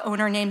shop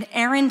owner named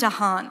Aaron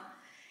DeHaan.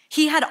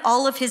 He had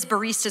all of his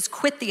baristas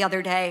quit the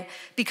other day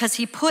because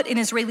he put an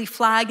Israeli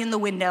flag in the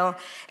window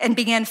and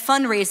began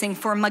fundraising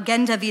for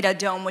Magen David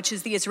Adom, which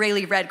is the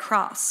Israeli Red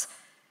Cross.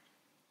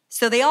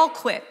 So they all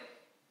quit,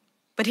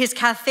 but his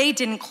cafe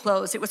didn't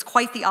close. It was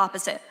quite the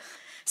opposite.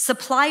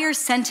 Suppliers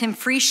sent him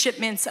free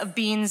shipments of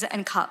beans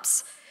and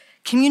cups.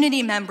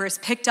 Community members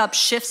picked up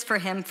shifts for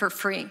him for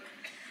free.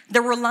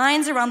 There were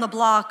lines around the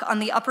block on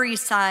the Upper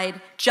East Side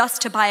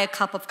just to buy a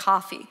cup of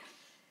coffee.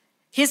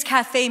 His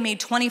cafe made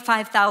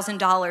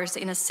 $25,000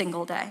 in a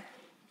single day.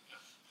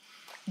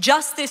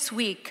 Just this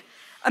week,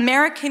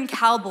 American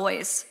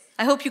cowboys,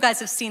 I hope you guys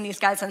have seen these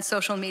guys on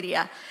social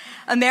media,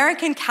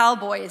 American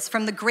cowboys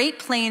from the Great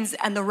Plains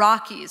and the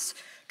Rockies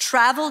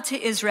traveled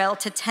to Israel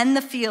to tend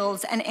the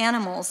fields and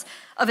animals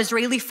of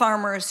Israeli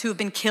farmers who have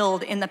been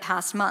killed in the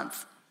past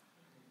month.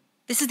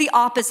 This is the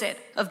opposite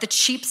of the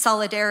cheap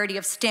solidarity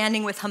of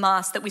standing with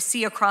Hamas that we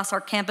see across our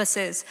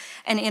campuses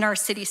and in our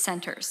city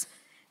centers.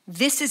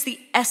 This is the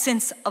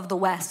essence of the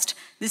West.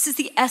 This is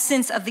the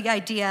essence of the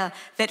idea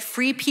that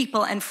free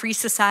people and free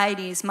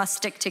societies must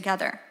stick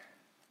together.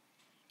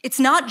 It's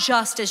not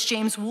just, as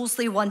James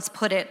Woolsey once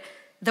put it,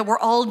 that we're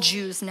all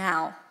Jews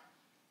now.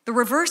 The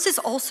reverse is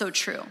also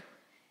true.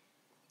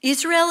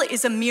 Israel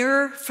is a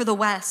mirror for the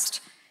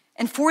West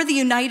and for the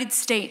United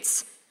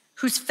States,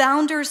 whose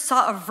founders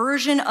saw a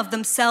version of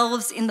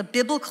themselves in the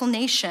biblical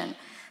nation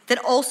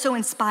that also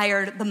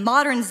inspired the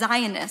modern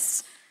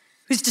Zionists,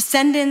 whose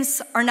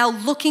descendants are now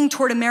looking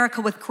toward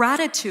America with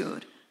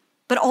gratitude,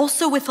 but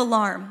also with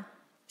alarm,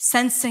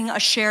 sensing a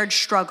shared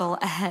struggle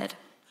ahead.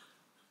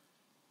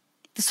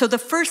 So the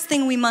first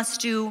thing we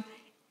must do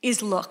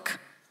is look.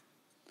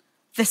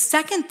 The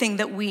second thing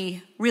that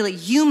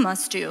you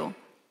must do,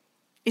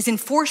 is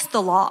enforce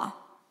the law.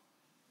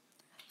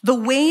 The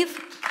wave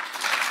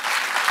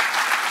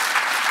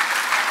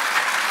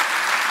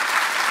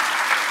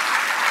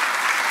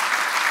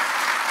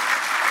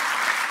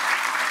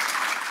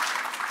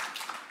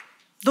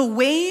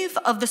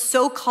of the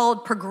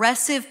so-called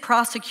progressive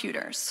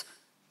prosecutors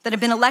that have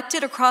been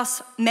elected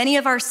across many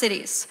of our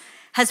cities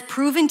has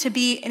proven to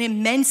be an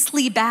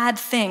immensely bad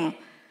thing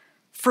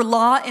for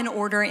law and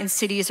order in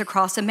cities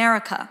across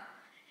America.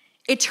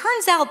 It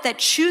turns out that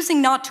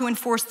choosing not to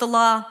enforce the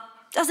law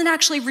doesn't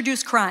actually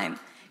reduce crime.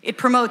 It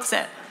promotes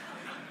it.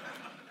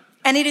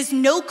 And it is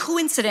no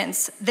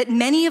coincidence that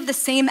many of the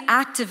same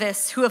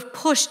activists who have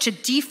pushed to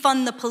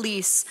defund the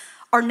police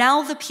are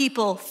now the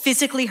people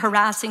physically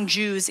harassing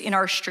Jews in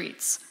our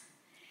streets.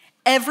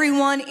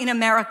 Everyone in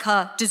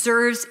America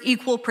deserves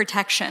equal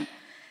protection,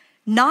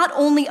 not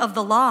only of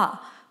the law,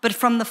 but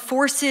from the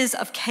forces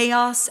of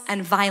chaos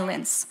and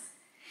violence.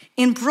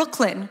 In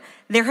Brooklyn,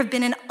 there have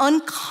been an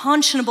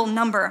unconscionable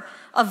number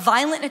of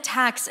violent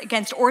attacks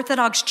against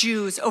Orthodox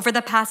Jews over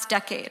the past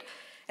decade,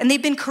 and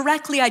they've been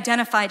correctly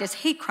identified as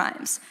hate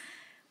crimes.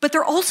 But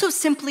they're also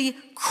simply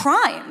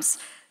crimes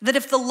that,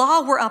 if the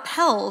law were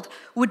upheld,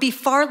 would be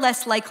far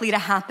less likely to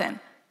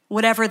happen,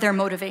 whatever their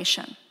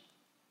motivation.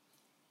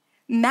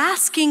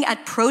 Masking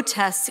at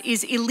protests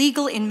is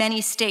illegal in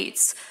many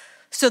states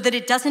so that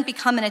it doesn't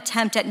become an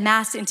attempt at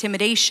mass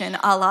intimidation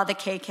a la the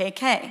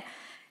KKK.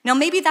 Now,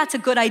 maybe that's a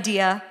good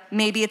idea,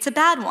 maybe it's a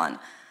bad one,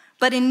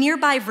 but in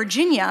nearby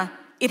Virginia,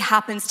 it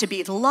happens to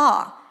be the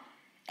law.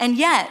 And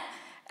yet,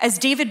 as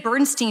David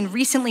Bernstein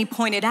recently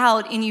pointed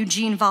out in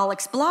Eugene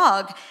Volok's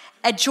blog,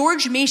 at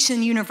George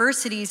Mason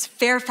University's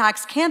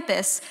Fairfax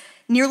campus,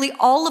 nearly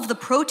all of the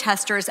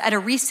protesters at a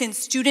recent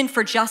Student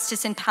for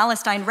Justice in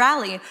Palestine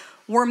rally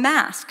were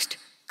masked,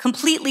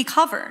 completely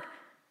covered.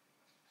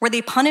 Were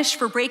they punished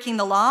for breaking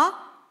the law?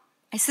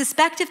 I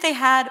suspect if they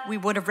had, we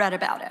would have read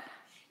about it.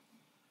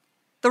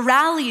 The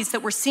rallies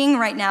that we're seeing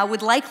right now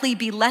would likely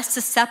be less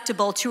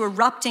susceptible to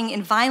erupting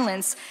in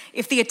violence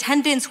if the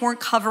attendants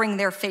weren't covering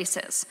their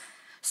faces.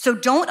 So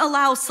don't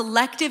allow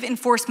selective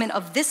enforcement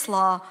of this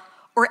law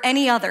or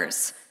any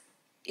others.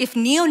 If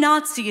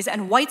neo-Nazis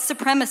and white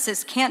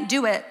supremacists can't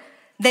do it,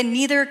 then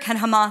neither can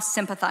Hamas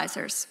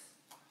sympathizers.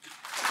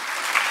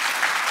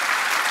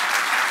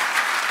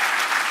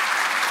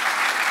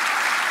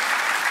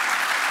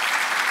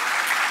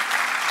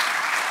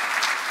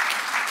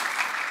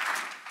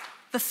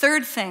 The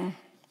third thing,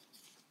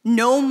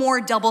 no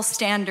more double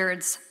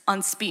standards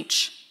on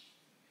speech.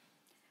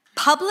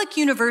 Public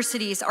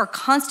universities are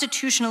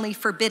constitutionally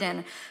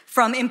forbidden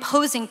from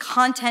imposing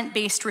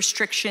content-based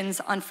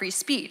restrictions on free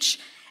speech,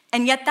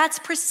 and yet that's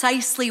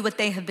precisely what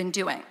they have been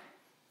doing.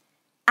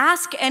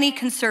 Ask any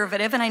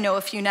conservative, and I know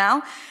a few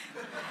now,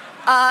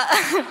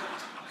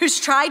 who's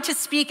tried to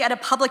speak at a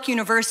public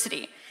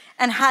university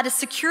and had a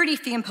security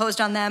fee imposed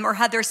on them or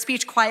had their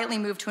speech quietly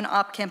moved to an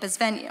off-campus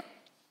venue.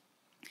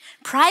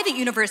 Private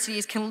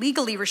universities can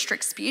legally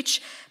restrict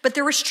speech, but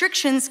their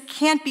restrictions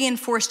can't be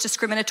enforced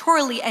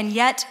discriminatorily, and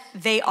yet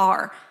they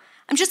are.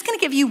 I'm just going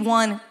to give you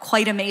one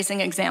quite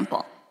amazing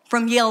example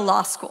from Yale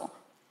Law School.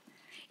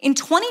 In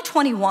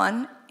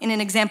 2021, in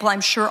an example I'm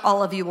sure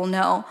all of you will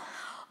know,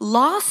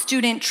 law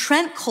student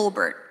Trent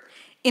Colbert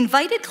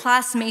invited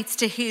classmates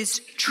to his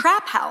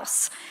trap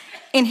house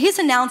in his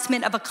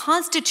announcement of a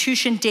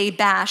Constitution Day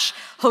bash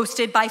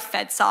hosted by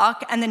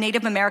FedSoc and the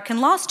Native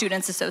American Law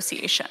Students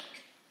Association.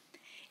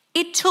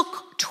 It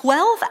took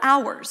 12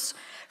 hours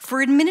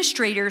for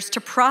administrators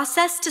to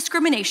process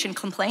discrimination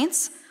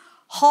complaints,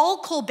 haul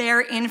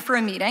Colbert in for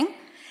a meeting,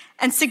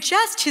 and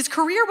suggest his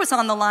career was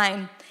on the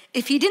line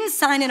if he didn't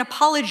sign an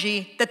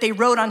apology that they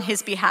wrote on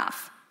his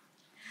behalf.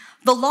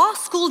 The law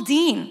school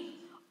dean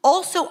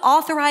also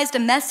authorized a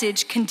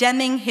message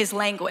condemning his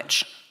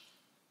language.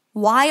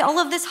 Why all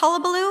of this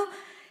hullabaloo?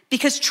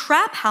 Because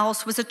trap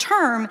house was a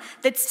term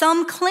that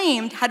some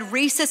claimed had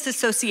racist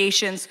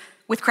associations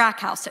with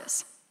crack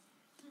houses.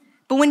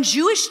 But when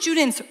Jewish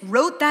students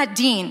wrote that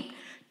dean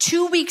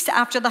 2 weeks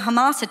after the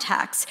Hamas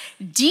attacks,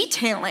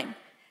 detailing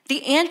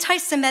the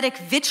anti-Semitic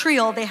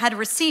vitriol they had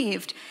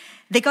received,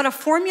 they got a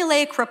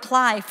formulaic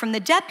reply from the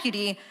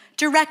deputy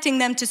directing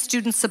them to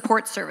student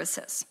support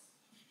services.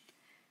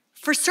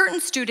 For certain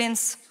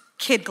students,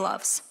 kid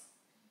gloves.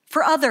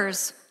 For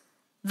others,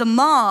 the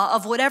maw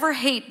of whatever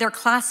hate their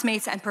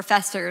classmates and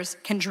professors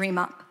can dream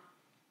up.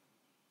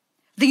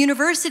 The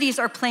universities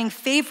are playing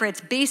favorites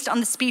based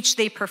on the speech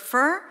they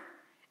prefer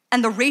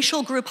and the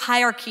racial group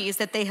hierarchies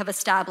that they have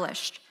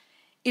established.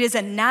 It is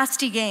a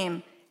nasty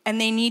game,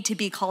 and they need to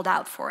be called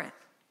out for it.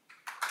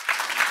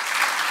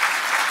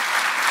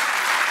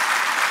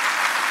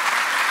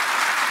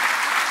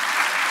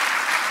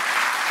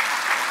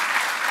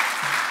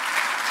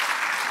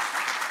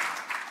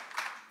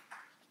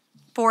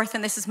 Fourth,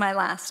 and this is my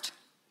last,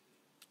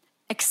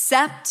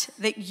 accept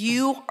that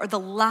you are the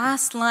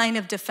last line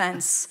of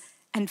defense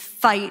and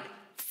fight,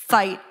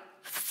 fight,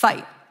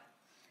 fight.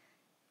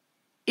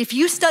 If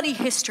you study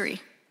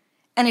history,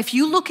 and if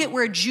you look at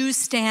where Jews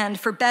stand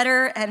for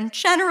better and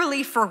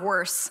generally for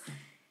worse,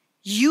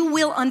 you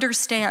will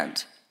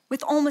understand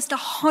with almost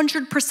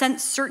 100%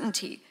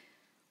 certainty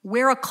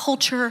where a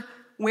culture,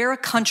 where a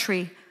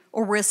country,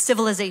 or where a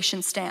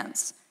civilization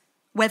stands,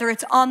 whether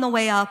it's on the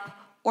way up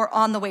or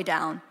on the way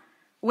down,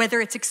 whether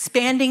it's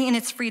expanding in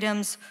its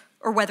freedoms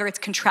or whether it's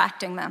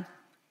contracting them.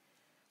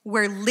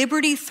 Where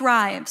liberty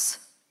thrives,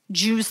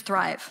 Jews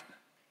thrive.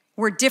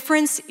 Where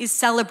difference is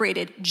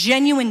celebrated,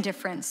 genuine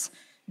difference,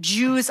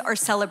 Jews are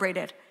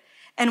celebrated.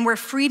 And where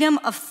freedom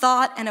of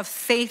thought and of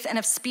faith and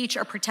of speech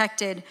are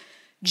protected,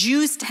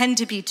 Jews tend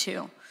to be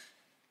too.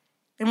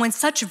 And when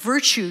such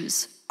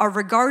virtues are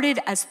regarded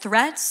as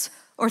threats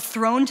or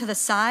thrown to the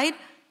side,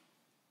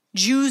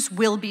 Jews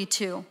will be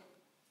too.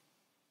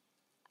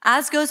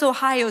 As goes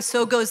Ohio,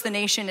 so goes the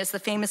nation is the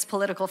famous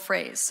political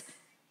phrase.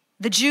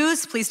 The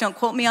Jews, please don't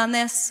quote me on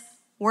this,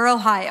 we're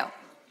Ohio.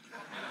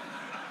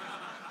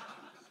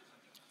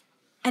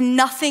 And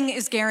nothing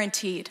is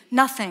guaranteed,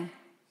 nothing.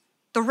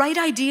 The right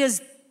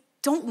ideas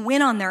don't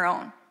win on their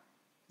own.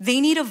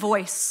 They need a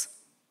voice.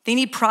 They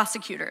need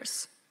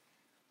prosecutors.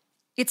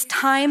 It's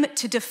time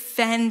to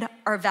defend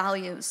our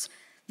values,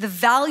 the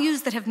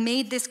values that have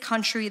made this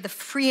country the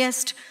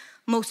freest,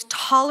 most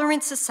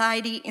tolerant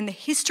society in the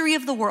history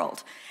of the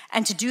world,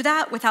 and to do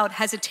that without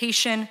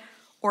hesitation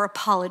or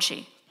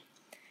apology.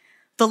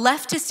 The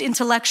leftist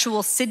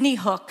intellectual Sidney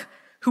Hook,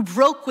 who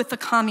broke with the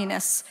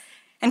communists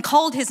and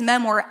called his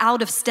memoir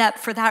Out of Step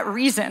for that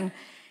reason,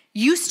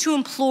 used to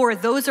implore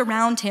those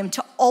around him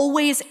to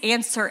always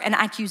answer an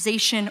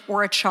accusation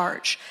or a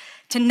charge,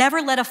 to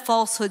never let a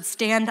falsehood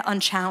stand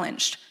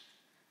unchallenged.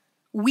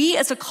 We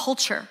as a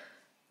culture,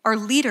 our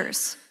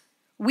leaders,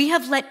 we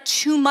have let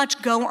too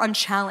much go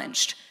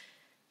unchallenged.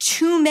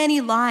 Too many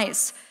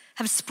lies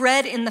have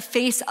spread in the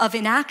face of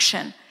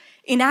inaction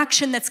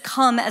that's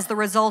come as the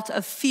result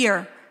of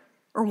fear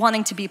or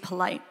wanting to be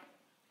polite.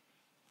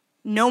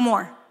 No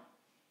more.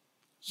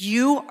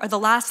 You are the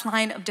last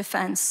line of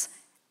defense,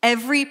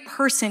 Every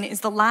person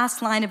is the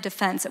last line of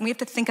defense, and we have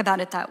to think about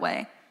it that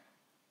way.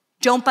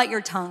 Don't bite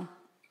your tongue.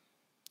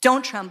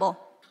 Don't tremble.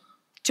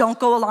 Don't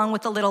go along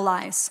with the little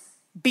lies.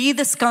 Be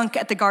the skunk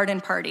at the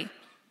garden party.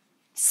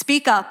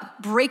 Speak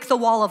up, break the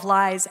wall of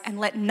lies, and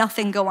let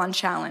nothing go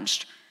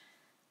unchallenged.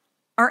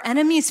 Our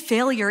enemy's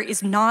failure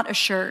is not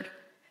assured,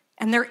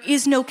 and there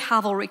is no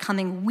cavalry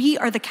coming. We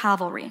are the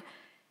cavalry,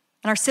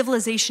 and our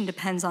civilization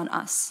depends on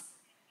us.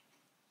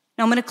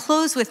 Now, I'm going to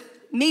close with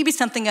maybe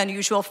something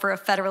unusual for a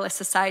Federalist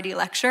Society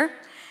lecture,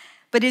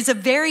 but it is a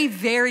very,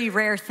 very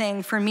rare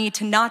thing for me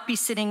to not be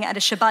sitting at a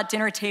Shabbat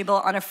dinner table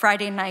on a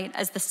Friday night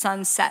as the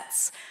sun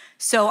sets.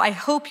 So I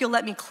hope you'll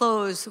let me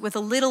close with a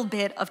little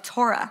bit of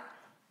Torah.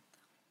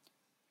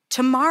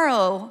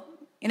 Tomorrow,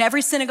 in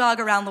every synagogue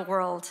around the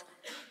world,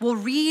 we'll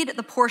read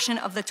the portion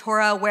of the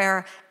Torah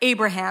where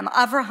Abraham,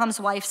 Abraham's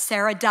wife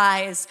Sarah,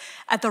 dies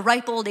at the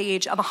ripe old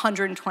age of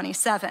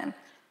 127.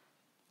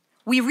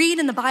 We read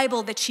in the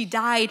Bible that she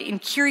died in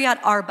Kiryat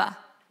Arba,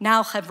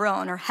 now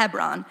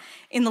Hebron,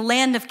 in the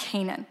land of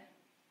Canaan.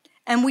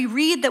 And we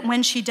read that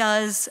when she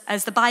does,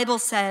 as the Bible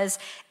says,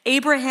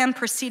 Abraham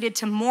proceeded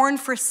to mourn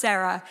for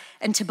Sarah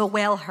and to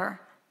bewail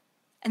her.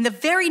 And the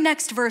very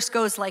next verse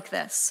goes like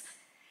this.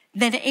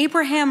 Then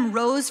Abraham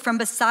rose from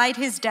beside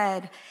his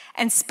dead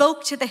and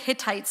spoke to the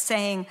Hittites,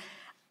 saying,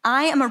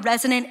 I am a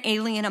resident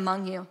alien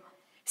among you.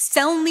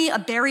 Sell me a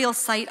burial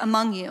site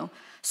among you,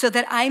 so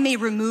that I may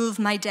remove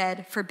my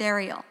dead for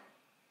burial.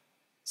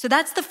 So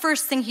that's the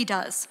first thing he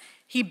does.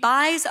 He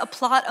buys a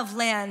plot of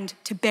land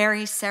to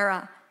bury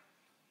Sarah.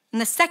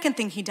 And the second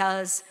thing he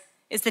does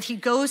is that he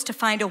goes to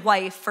find a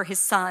wife for his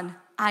son,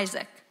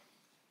 Isaac.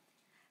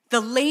 The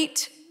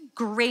late,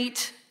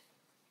 great,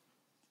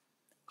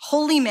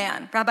 holy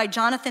man, Rabbi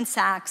Jonathan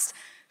Sacks,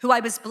 who I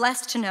was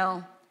blessed to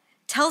know,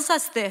 tells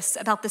us this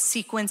about the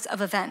sequence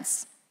of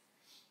events.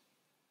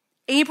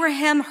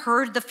 Abraham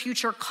heard the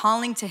future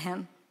calling to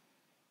him.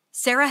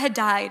 Sarah had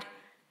died.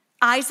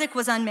 Isaac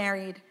was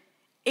unmarried.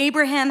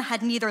 Abraham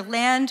had neither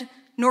land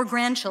nor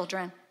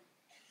grandchildren.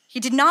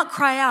 He did not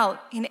cry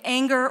out in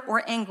anger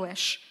or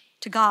anguish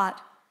to God.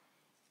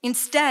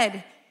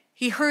 Instead,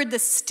 he heard the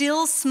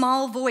still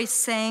small voice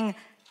saying,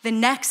 the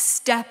next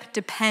step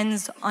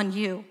depends on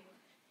you.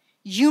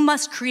 You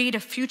must create a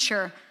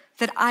future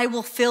that I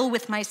will fill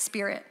with my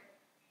spirit.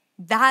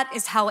 That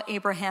is how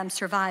Abraham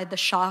survived the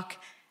shock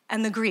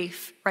and the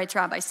grief, writes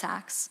Rabbi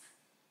Sacks.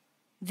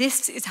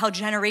 This is how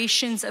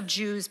generations of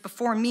Jews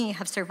before me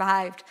have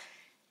survived.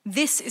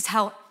 This is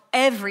how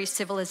every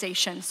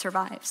civilization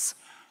survives.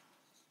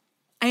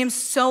 I am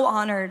so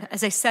honored,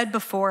 as I said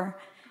before,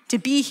 to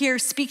be here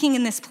speaking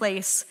in this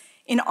place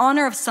in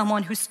honor of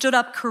someone who stood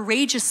up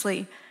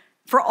courageously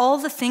for all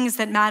the things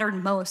that mattered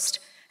most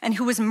and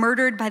who was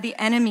murdered by the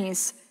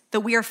enemies that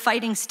we are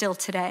fighting still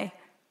today.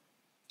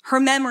 Her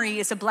memory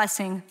is a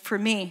blessing for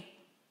me.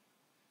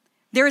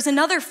 There is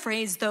another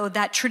phrase, though,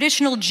 that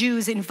traditional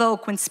Jews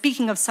invoke when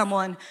speaking of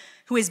someone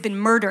who has been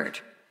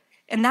murdered,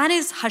 and that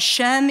is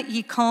Hashem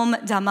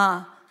Yikom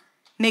Dama.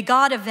 May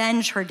God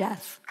avenge her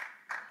death.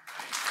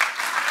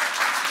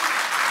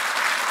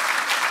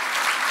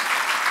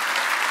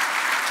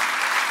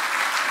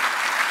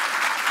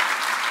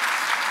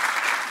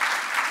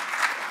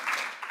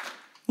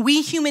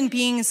 We human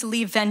beings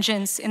leave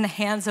vengeance in the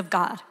hands of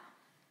God,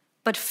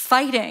 but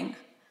fighting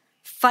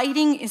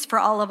is for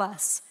all of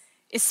us,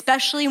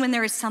 especially when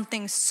there is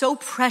something so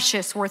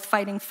precious worth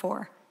fighting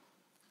for.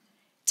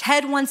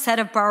 Ted once said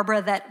of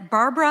Barbara that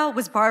Barbara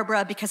was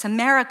Barbara because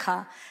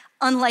America,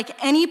 unlike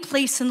any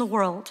place in the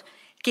world,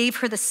 gave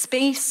her the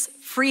space,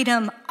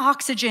 freedom,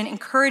 oxygen,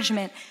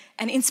 encouragement,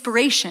 and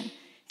inspiration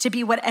to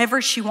be whatever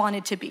she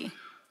wanted to be.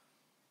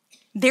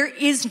 There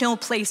is no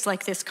place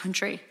like this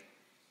country.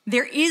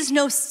 There is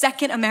no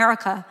second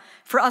America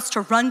for us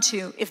to run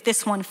to if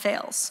this one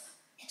fails.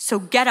 So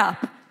get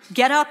up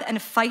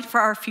and fight for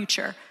our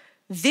future.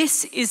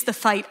 This is the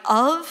fight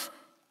of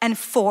and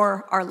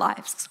for our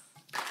lives.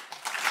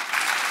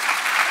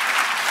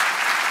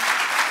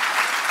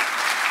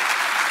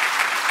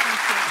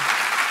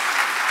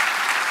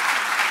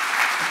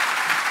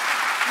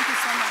 Thank you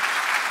so much.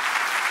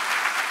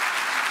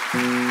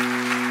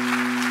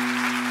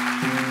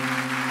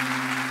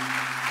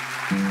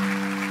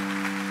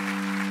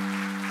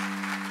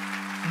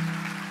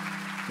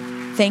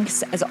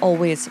 Thanks, as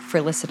always,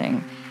 for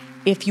listening.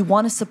 If you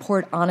want to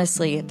support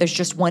Honestly, there's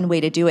just one way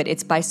to do it.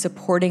 It's by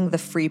supporting the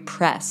Free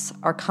Press,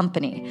 our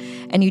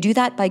company. And you do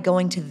that by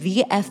going to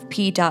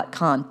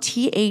thefp.com,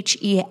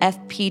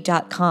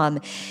 thefp.com,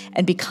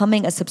 and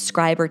becoming a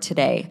subscriber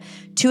today.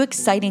 Two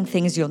exciting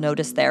things you'll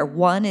notice there.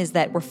 One is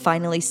that we're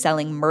finally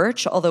selling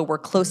merch, although we're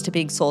close to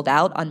being sold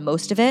out on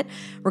most of it.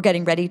 We're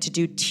getting ready to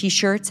do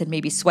t-shirts and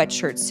maybe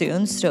sweatshirts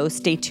soon, so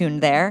stay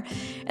tuned there.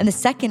 And the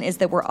second is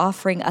that we're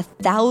offering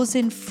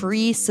 1,000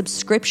 free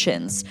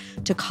subscriptions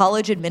to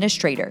college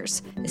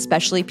administrators,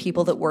 especially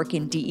people that work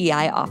in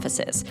DEI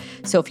offices.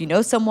 So if you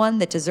know someone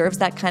that deserves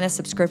that kind of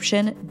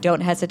subscription,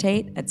 don't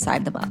hesitate and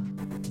sign them up.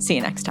 See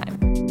you next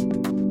time.